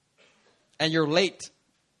quarterback and you're late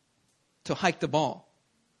to hike the ball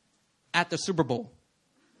at the Super Bowl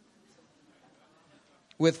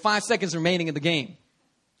with 5 seconds remaining in the game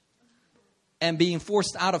and being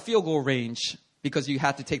forced out of field goal range because you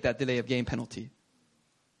had to take that delay of game penalty.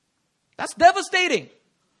 That's devastating.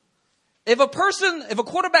 If a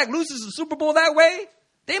quarterback loses the Super Bowl that way,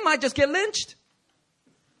 they might just get lynched.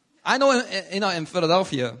 I know in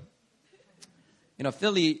Philadelphia,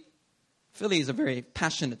 Philly is a very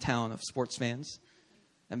passionate town of sports fans.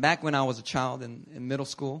 And back when I was a child in middle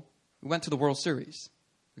school, we went to the World Series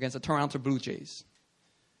against the Toronto Blue Jays.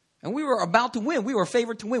 And we were about to win. We were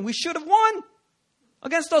favored to win. We should have won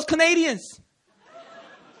against those Canadians.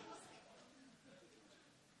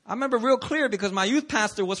 I remember real clear because my youth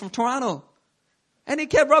pastor was from Toronto. And he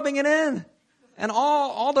kept rubbing it in. And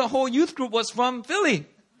all the whole youth group was from Philly.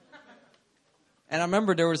 And I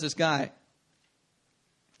remember there was this guy.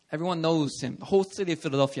 Everyone knows him. The whole city of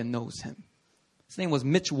Philadelphia knows him. His name was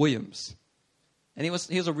Mitch Williams. And he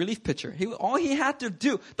was a relief pitcher. All he had to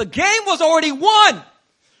do, the game was already won.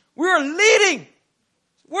 We were leading.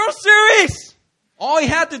 World Series. All he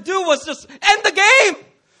had to do was just end the game.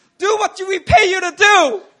 Do what we pay you to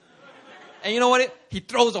do. And you know what? He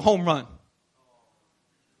throws a home run.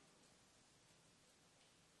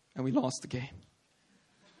 And we lost the game.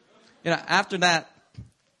 After that,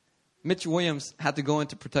 Mitch Williams had to go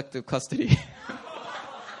into protective custody.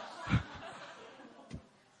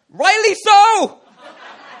 Rightly so!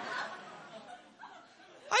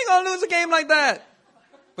 How you gonna lose a game like that?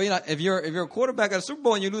 But if you're a quarterback at a Super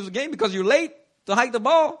Bowl and you lose a game because you're late to hike the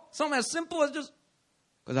ball, something as simple as just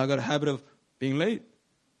because I got a habit of being late.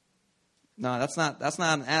 No, that's not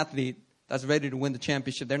an athlete that's ready to win the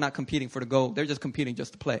championship. They're not competing for the gold. They're just competing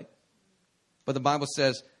just to play. But the Bible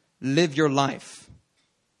says, live your life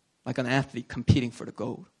like an athlete competing for the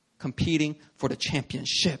gold, competing for the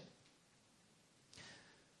championship.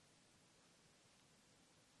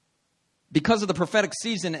 Because of the prophetic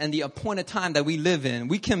season and the appointed time that we live in,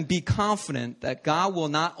 we can be confident that God will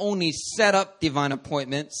not only set up divine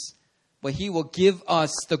appointments, but He will give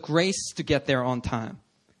us the grace to get there on time.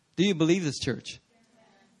 Do you believe this, church?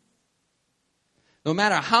 No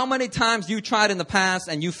matter how many times you tried in the past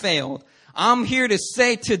and you failed, I'm here to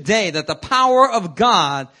say today that the power of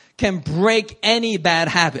God can break any bad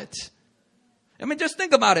habit. I mean, just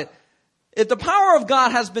think about it. If the power of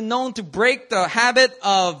God has been known to break the habit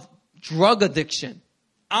of drug addiction,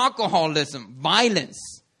 alcoholism,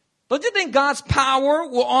 violence, don't you think God's power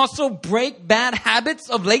will also break bad habits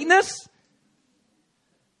of lateness?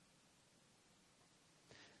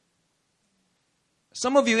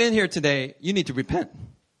 Some of you in here today, you need to repent.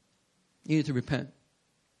 You need to repent.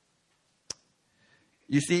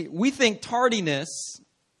 You see, we think tardiness,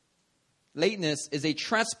 lateness, is a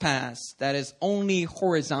trespass that is only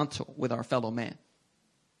horizontal with our fellow man.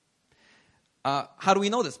 How do we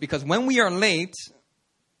know this? Because when we are late,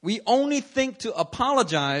 we only think to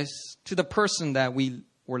apologize to the person that we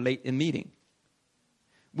were late in meeting.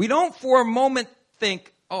 We don't for a moment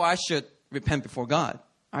think, oh, I should repent before God.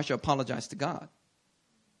 I should apologize to God.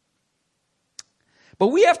 But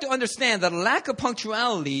we have to understand that a lack of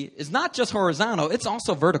punctuality is not just horizontal, it's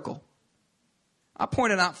also vertical. I'll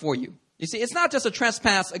point it out for you. You see, it's not just a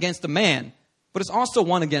trespass against the man, but it's also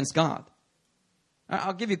one against God.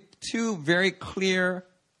 I'll give you two very clear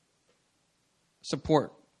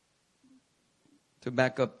support to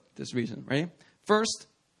back up this reason, right? First,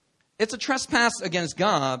 it's a trespass against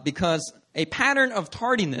God because a pattern of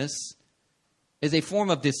tardiness is a form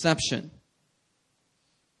of deception.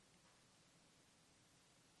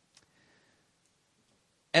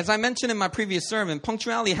 As I mentioned in my previous sermon,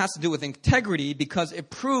 punctuality has to do with integrity because it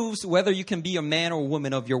proves whether you can be a man or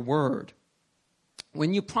woman of your word.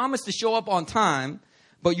 When you promise to show up on time,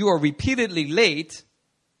 but you are repeatedly late,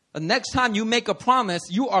 the next time you make a promise,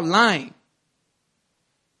 you are lying.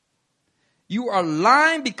 You are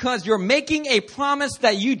lying because you're making a promise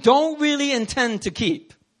that you don't really intend to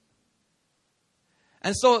keep.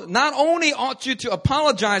 And so not only ought you to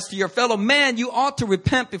apologize to your fellow man, you ought to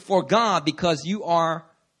repent before God because you are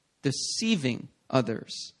deceiving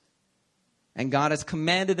others. And God has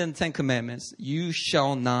commanded in the 10 Commandments, you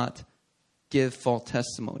shall not give false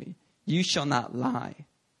testimony. You shall not lie.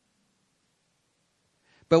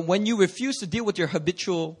 But when you refuse to deal with your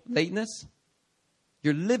habitual lateness,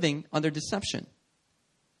 you're living under deception.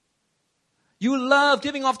 You love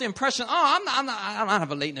giving off the impression, I don't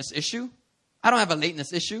have a lateness issue. I don't have a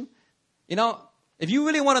lateness issue. You know, if you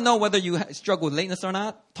really want to know whether you struggle with lateness or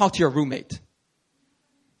not, talk to your roommate.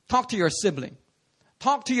 Talk to your sibling.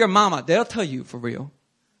 Talk to your mama. They'll tell you for real.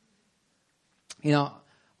 You know,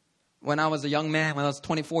 when I was a young man, when I was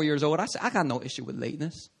 24 years old, I said, I got no issue with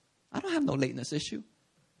lateness. I don't have no lateness issue.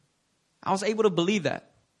 I was able to believe that.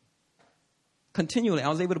 Continually, I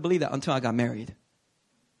was able to believe that until I got married.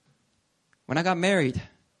 When I got married,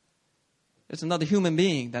 there's another human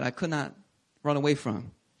being that I could not run away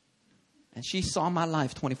from. And she saw my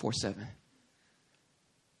life 24/7.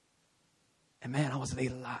 And man, I was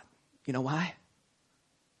late a lot. You know why?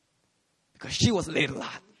 Because she was late a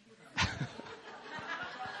lot.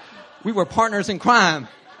 We were partners in crime.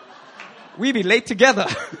 We'd be late together.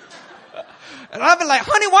 And I'd be like,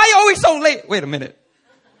 honey, why are you always so late? Wait a minute.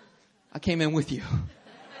 I came in with you.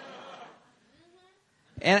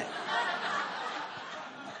 And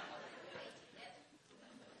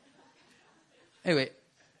anyway,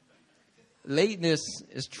 lateness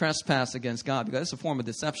is trespass against God because it's a form of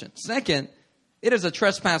deception. Second, it is a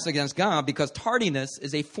trespass against God because tardiness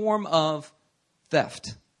is a form of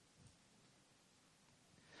theft.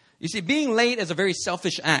 You see, being late is a very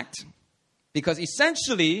selfish act because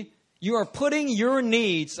essentially you are putting your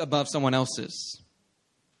needs above someone else's.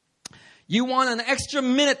 You want an extra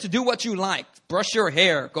minute to do what you like. Brush your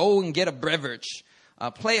hair, go and get a beverage,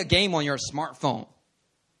 play a game on your smartphone.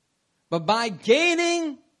 But by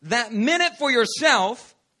gaining that minute for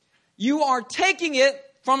yourself, you are taking it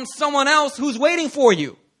from someone else who's waiting for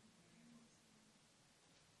you.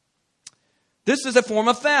 This is a form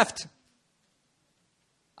of theft.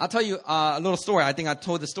 I'll tell you a little story. I think I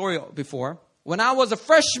told the story before. When I was a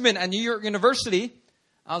freshman at New York University,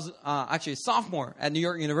 I was actually a sophomore at New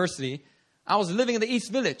York University. I was living in the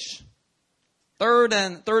East Village,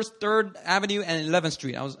 3rd Avenue and 11th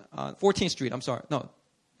Street. I was 14th Street. I'm sorry, no,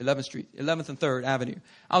 11th Street, 11th and 3rd Avenue.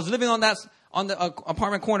 I was living on the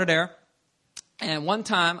apartment corner there, and one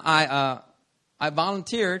time I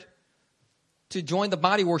volunteered to join the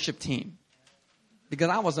body worship team because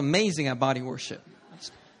I was amazing at body worship.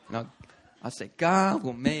 You know, I say, God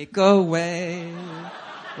will make a way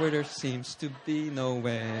where there seems to be no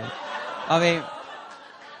way. I mean,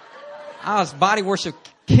 I was body worship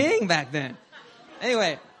king back then.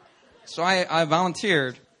 Anyway, so I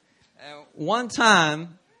volunteered. One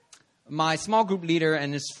time, my small group leader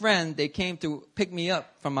and his friend, they came to pick me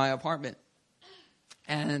up from my apartment.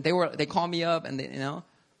 And they called me up and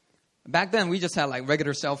back then we just had like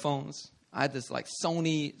regular cell phones. I had this like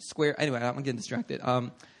Sony Square. Anyway, I'm getting distracted.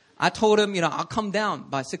 I told him, I'll come down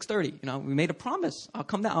by 6:30. We made a promise. I'll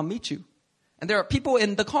come down. I'll meet you. And there are people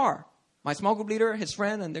in the car. My small group leader, his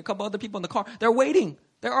friend, and there are a couple other people in the car. They're waiting.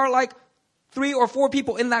 There are like 3 or 4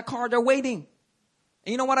 people in that car. They're waiting.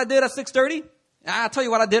 And you know what I did at 6:30? I'll tell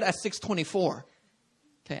you what I did at 6:24.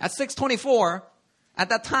 Okay, at 6:24, at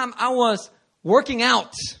that time I was working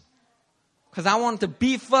out because I wanted to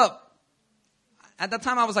beef up. At that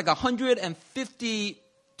time I was like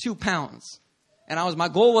 152 pounds. And my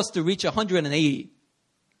goal was to reach 180.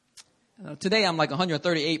 Today I'm like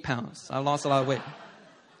 138 pounds. I lost a lot of weight.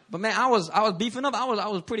 But man, I was beefing up. I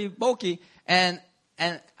was pretty bulky, and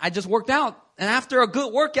I just worked out. And after a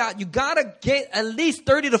good workout, you gotta get at least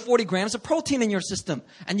 30 to 40 grams of protein in your system,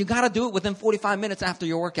 and you gotta do it within 45 minutes after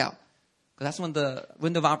your workout, because that's when the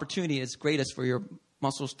window of opportunity is greatest for your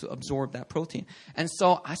muscles to absorb that protein. And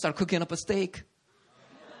so I started cooking up a steak.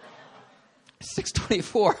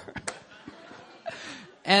 6:24.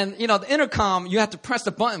 And, the intercom, you have to press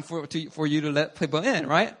the button for you to let people in,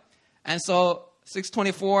 right? And so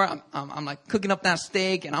 6:24, I'm like cooking up that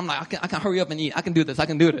steak, and I'm like, I can hurry up and eat. I can do this,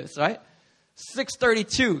 right?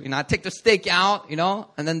 6:32, I take the steak out,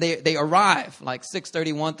 and then they arrive like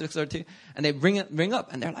 6:31, 6:32, and they bring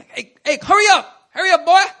up, and they're like, hey, hurry up,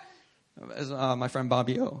 boy. It was, my friend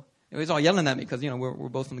Bobby O. He was all yelling at me because, we're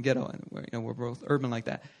both from the ghetto and we're both urban like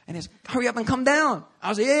that. And he's, hurry up and come down. I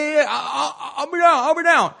was like, yeah, I'll be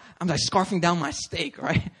down. I'm like scarfing down my steak,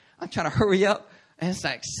 right? I'm trying to hurry up. And it's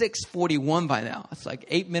like 6:41 by now. It's like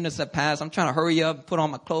 8 minutes have passed. I'm trying to hurry up, put on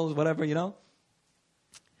my clothes, whatever,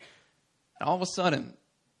 And all of a sudden,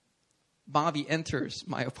 Bobby enters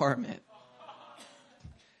my apartment.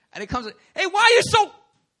 And he comes, hey, why are you so...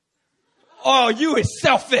 Oh, you is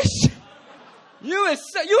selfish. You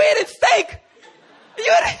eating steak.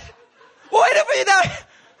 We're waiting for you down.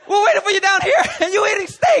 We're waiting for you down here, and you eating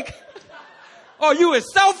steak. Oh, you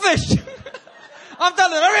is selfish. I'm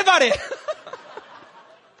telling everybody.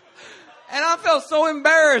 And I felt so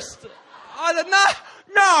embarrassed. I said, no.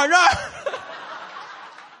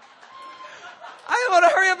 I want to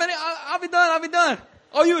hurry up and I'll be done.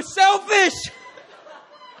 Oh, you selfish.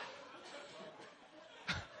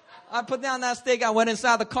 I put down that steak. I went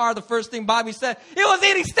inside the car. The first thing Bobby said, he was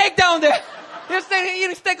eating steak down there. He was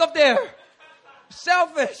eating steak up there.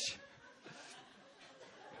 Selfish.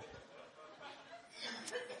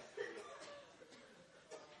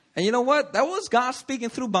 And you know what? That was God speaking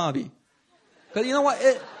through Bobby. Because you know what?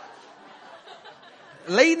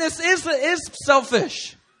 Lateness is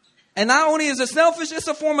selfish. And not only is it selfish, it's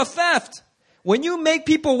a form of theft. When you make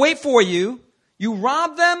people wait for you, you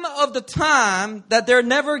rob them of the time that they'll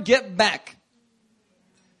never get back.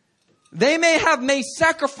 They may have made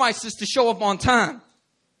sacrifices to show up on time.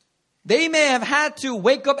 They may have had to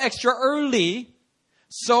wake up extra early,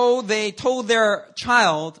 so they told their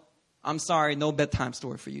child, I'm sorry, no bedtime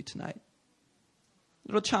story for you tonight.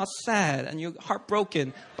 Little child's sad and you're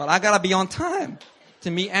heartbroken, but I gotta be on time to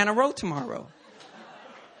meet Anna Rowe tomorrow.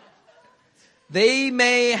 They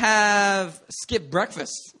may have skipped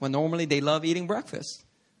breakfast when normally they love eating breakfast,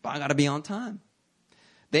 but I gotta be on time.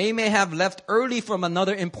 They may have left early from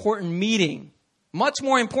another important meeting, much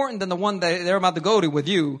more important than the one that they're about to go to with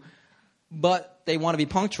you, but they want to be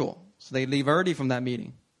punctual, so they leave early from that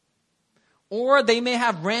meeting. Or they may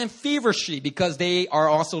have ran feverishly because they are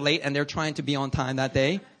also late and they're trying to be on time that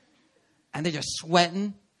day. And they're just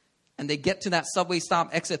sweating. And they get to that subway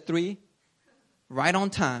stop, exit 3, right on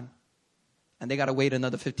time. And they got to wait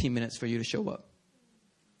another 15 minutes for you to show up.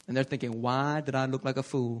 And they're thinking, why did I look like a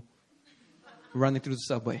fool running through the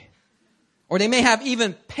subway? Or they may have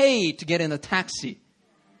even paid to get in a taxi.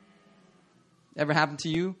 Ever happened to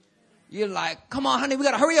you? You're like, come on, honey, we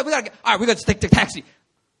got to hurry up. All right, we got to take the taxi.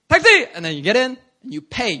 Taxi! And then you get in and you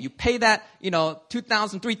pay. You pay that, $2,000,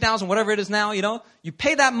 $3,000, whatever it is now, You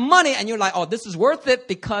pay that money and you're like, oh, this is worth it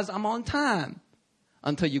because I'm on time.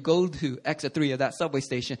 Until you go to exit 3 of that subway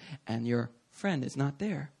station and your friend is not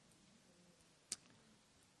there.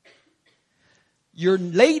 Your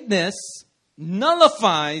lateness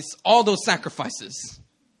nullifies all those sacrifices.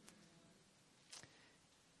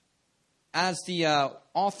 As the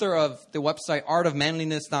author of the website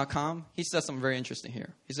artofmanliness.com, he says something very interesting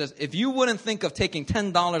here. He says, if you wouldn't think of taking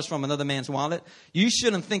 $10 from another man's wallet, you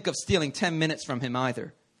shouldn't think of stealing 10 minutes from him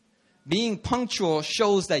either. Being punctual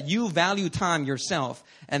shows that you value time yourself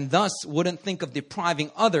and thus wouldn't think of depriving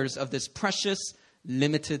others of this precious,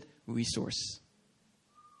 limited resource.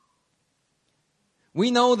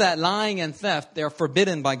 We know that lying and theft, they're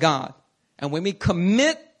forbidden by God. And when we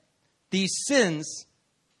commit these sins,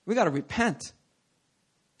 we got to repent.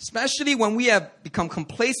 Especially when we have become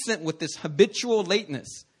complacent with this habitual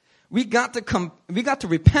lateness. We got to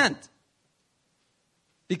repent.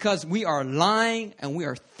 Because we are lying and we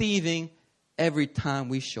are thieving every time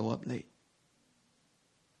we show up late.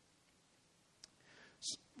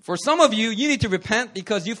 For some of you, you need to repent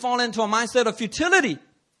because you fall into a mindset of futility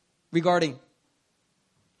regarding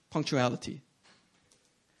punctuality.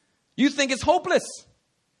 You think it's hopeless.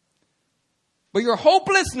 But your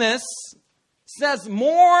hopelessness says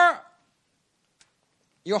more.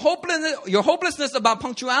 Your hopelessness about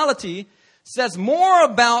punctuality says more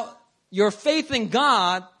about your faith in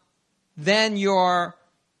God than your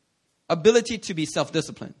ability to be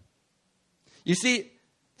self-disciplined. You see,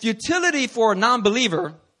 futility for a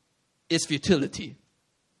non-believer is futility.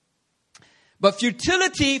 But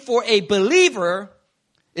futility for a believer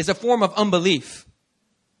is a form of unbelief.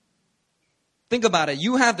 Think about it.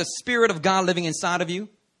 You have the Spirit of God living inside of you.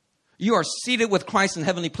 You are seated with Christ in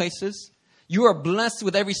heavenly places. You are blessed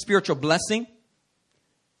with every spiritual blessing.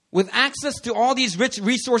 With access to all these rich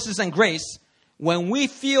resources and grace, when we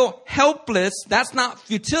feel helpless, that's not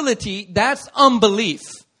futility, that's unbelief.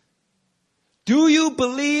 Do you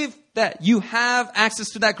believe that you have access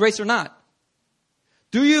to that grace or not?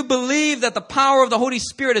 Do you believe that the power of the Holy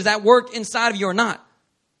Spirit is at work inside of you or not?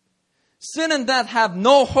 Sin and death have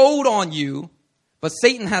no hold on you, but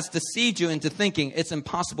Satan has deceived you into thinking it's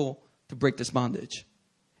impossible to break this bondage.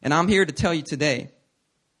 And I'm here to tell you today,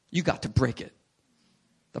 you got to break it.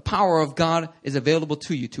 The power of God is available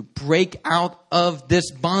to you to break out of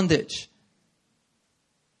this bondage.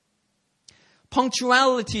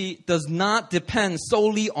 Punctuality does not depend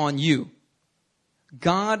solely on you.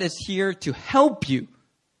 God is here to help you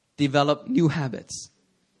develop new habits.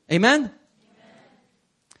 Amen?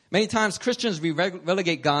 Many times Christians, we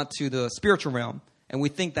relegate God to the spiritual realm, and we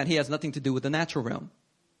think that he has nothing to do with the natural realm.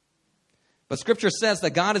 But Scripture says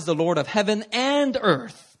that God is the Lord of heaven and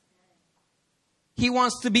earth. He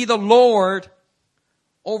wants to be the Lord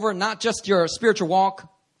over not just your spiritual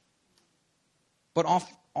walk, but all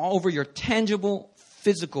over your tangible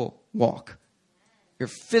physical walk, your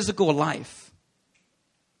physical life.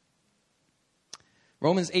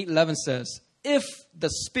 Romans 8:11 says, if the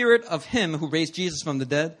spirit of him who raised Jesus from the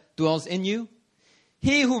dead dwells in you,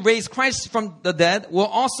 he who raised Christ from the dead will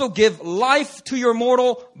also give life to your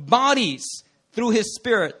mortal bodies through his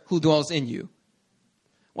spirit who dwells in you.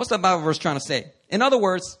 What's that Bible verse trying to say? In other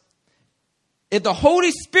words, if the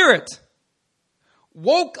Holy Spirit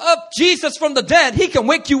woke up Jesus from the dead, he can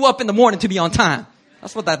wake you up in the morning to be on time.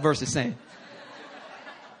 That's what that verse is saying.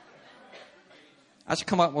 I should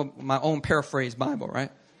come up with my own paraphrase Bible,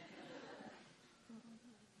 right?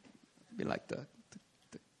 Be like the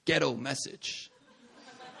ghetto message.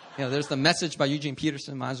 You know, there's the Message by Eugene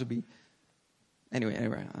Peterson. Mine would be...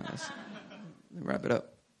 Anyway, let's wrap it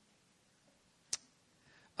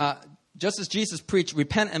up. Just as Jesus preached,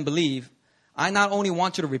 repent and believe, I not only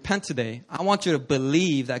want you to repent today, I want you to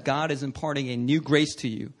believe that God is imparting a new grace to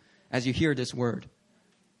you as you hear this word.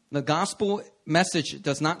 The gospel message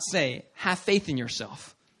does not say, have faith in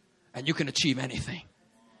yourself and you can achieve anything.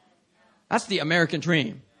 That's the American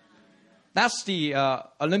dream. That's the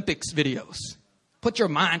Olympics videos. Put your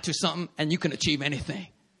mind to something and you can achieve anything.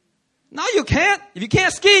 No, you can't. If you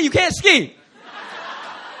can't ski, you can't ski.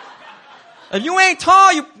 If you ain't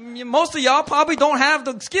tall, most of y'all probably don't have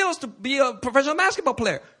the skills to be a professional basketball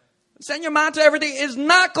player. Send your mind to everything is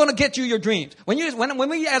not going to get you your dreams. When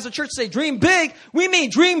we as a church say dream big, we mean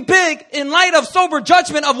dream big in light of sober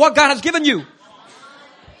judgment of what God has given you.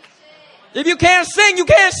 If you can't sing, you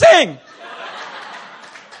can't sing.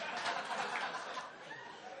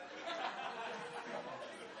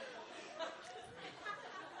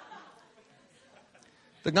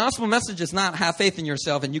 The gospel message is not have faith in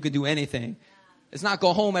yourself and you can do anything. It's not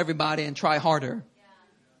go home, everybody, and try harder.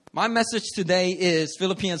 My message today is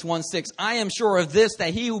Philippians 1:6. I am sure of this,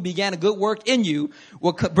 that he who began a good work in you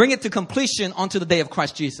will bring it to completion unto the day of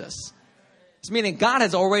Christ Jesus. It's meaning God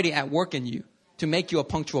is already at work in you to make you a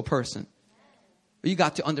punctual person. But you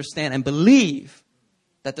got to understand and believe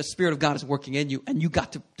that the Spirit of God is working in you, and you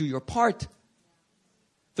got to do your part.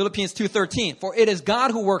 Philippians 2:13, for it is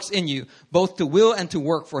God who works in you, both to will and to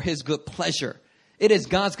work for his good pleasure. It is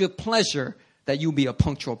God's good pleasure that you be a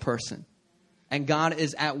punctual person. And God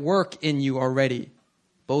is at work in you already,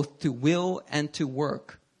 both to will and to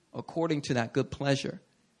work according to that good pleasure.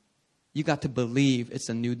 You got to believe it's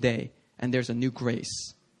a new day and there's a new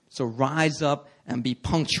grace. So rise up and be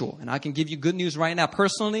punctual. And I can give you good news right now.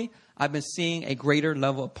 Personally, I've been seeing a greater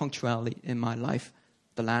level of punctuality in my life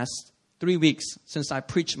the last 3 weeks since I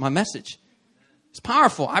preached my message. It's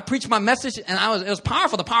powerful. I preached my message and it was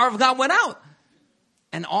powerful. The power of God went out.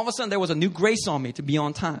 And all of a sudden there was a new grace on me to be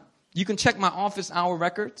on time. You can check my office hour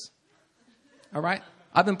records. All right.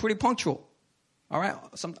 I've been pretty punctual. All right.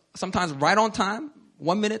 Sometimes right on time,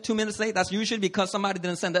 1 minute, 2 minutes late. That's usually because somebody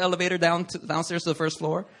didn't send the elevator downstairs to the first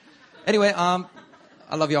floor. Anyway,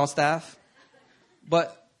 I love y'all staff.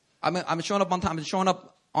 But I'm showing up on time. I'm showing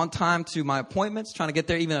up on time to my appointments, trying to get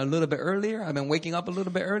there even a little bit earlier. I've been waking up a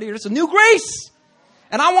little bit earlier. It's a new grace.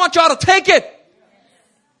 And I want y'all to take it.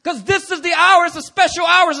 Because this is the hour, it's a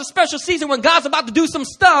special season when God's about to do some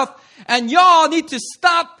stuff. And y'all need to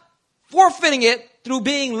stop forfeiting it through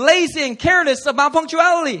being lazy and careless about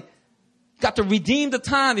punctuality. You got to redeem the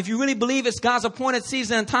time. If you really believe it's God's appointed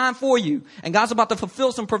season and time for you, and God's about to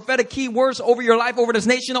fulfill some prophetic key words over your life, over this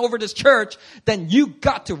nation, over this church, then you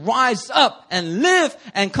got to rise up and live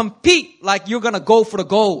and compete like you're going to go for the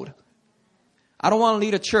gold. I don't want to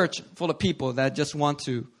lead a church full of people that just want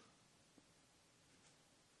to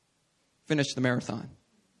finish the marathon.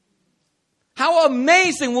 How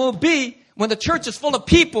amazing will it be when the church is full of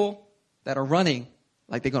people that are running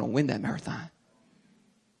like they're going to win that marathon?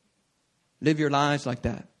 Live your lives like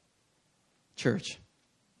that. Church,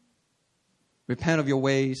 repent of your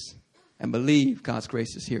ways and believe God's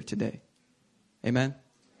grace is here today. Amen.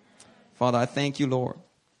 Father, I thank you, Lord,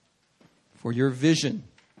 for your vision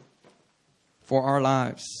for our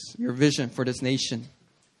lives, your vision for this nation,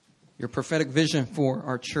 your prophetic vision for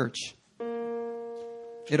our church.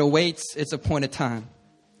 It awaits its appointed time.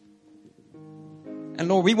 And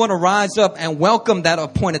Lord, we want to rise up and welcome that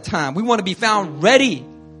appointed time. We want to be found ready.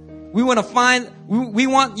 We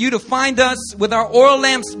want you to find us with our oil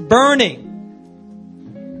lamps burning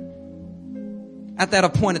at that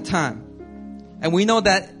appointed time. And we know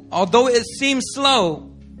that although it seems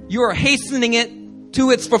slow, you are hastening it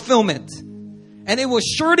to its fulfillment. And it will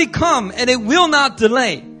surely come and it will not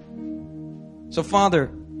delay. So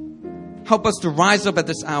Father, help us to rise up at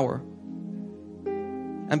this hour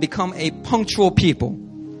and become a punctual people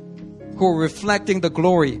who are reflecting the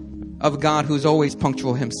glory of God who's always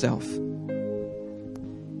punctual himself.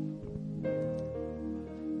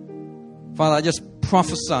 Father, I just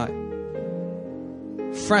prophesy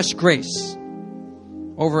fresh grace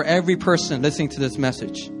over every person listening to this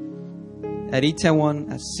message. At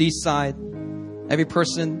Itaewon, at Seaside, every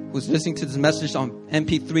person who's listening to this message on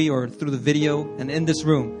MP3 or through the video and in this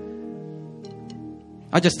room,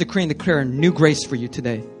 I just decree and declare a new grace for you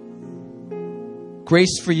today.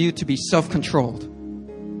 Grace for you to be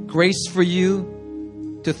self-controlled. Grace for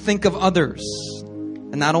you to think of others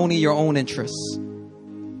and not only your own interests.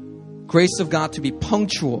 Grace of God to be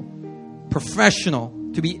punctual, professional,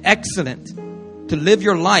 to be excellent, to live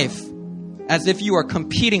your life as if you are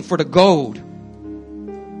competing for the gold.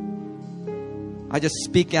 I just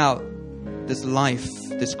speak out this life,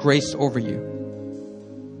 this grace over you.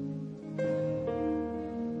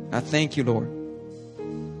 I thank you,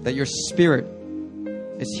 Lord, that your Spirit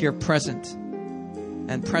is here present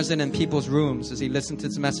and present in people's rooms as they listen to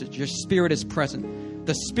this message. Your Spirit is present.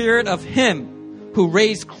 The Spirit of Him who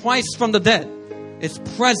raised Christ from the dead is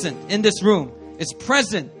present in this room. It's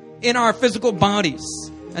present in our physical bodies.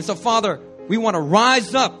 And so, Father, we want to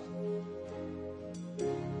rise up.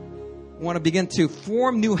 We want to begin to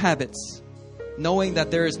form new habits, knowing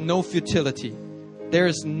that there is no futility. There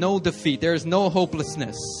is no defeat. There is no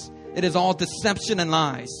hopelessness. It is all deception and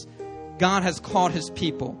lies. God has called His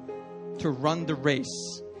people to run the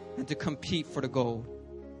race and to compete for the gold.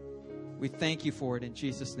 We thank you for it in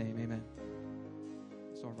Jesus' name. Amen.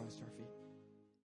 So,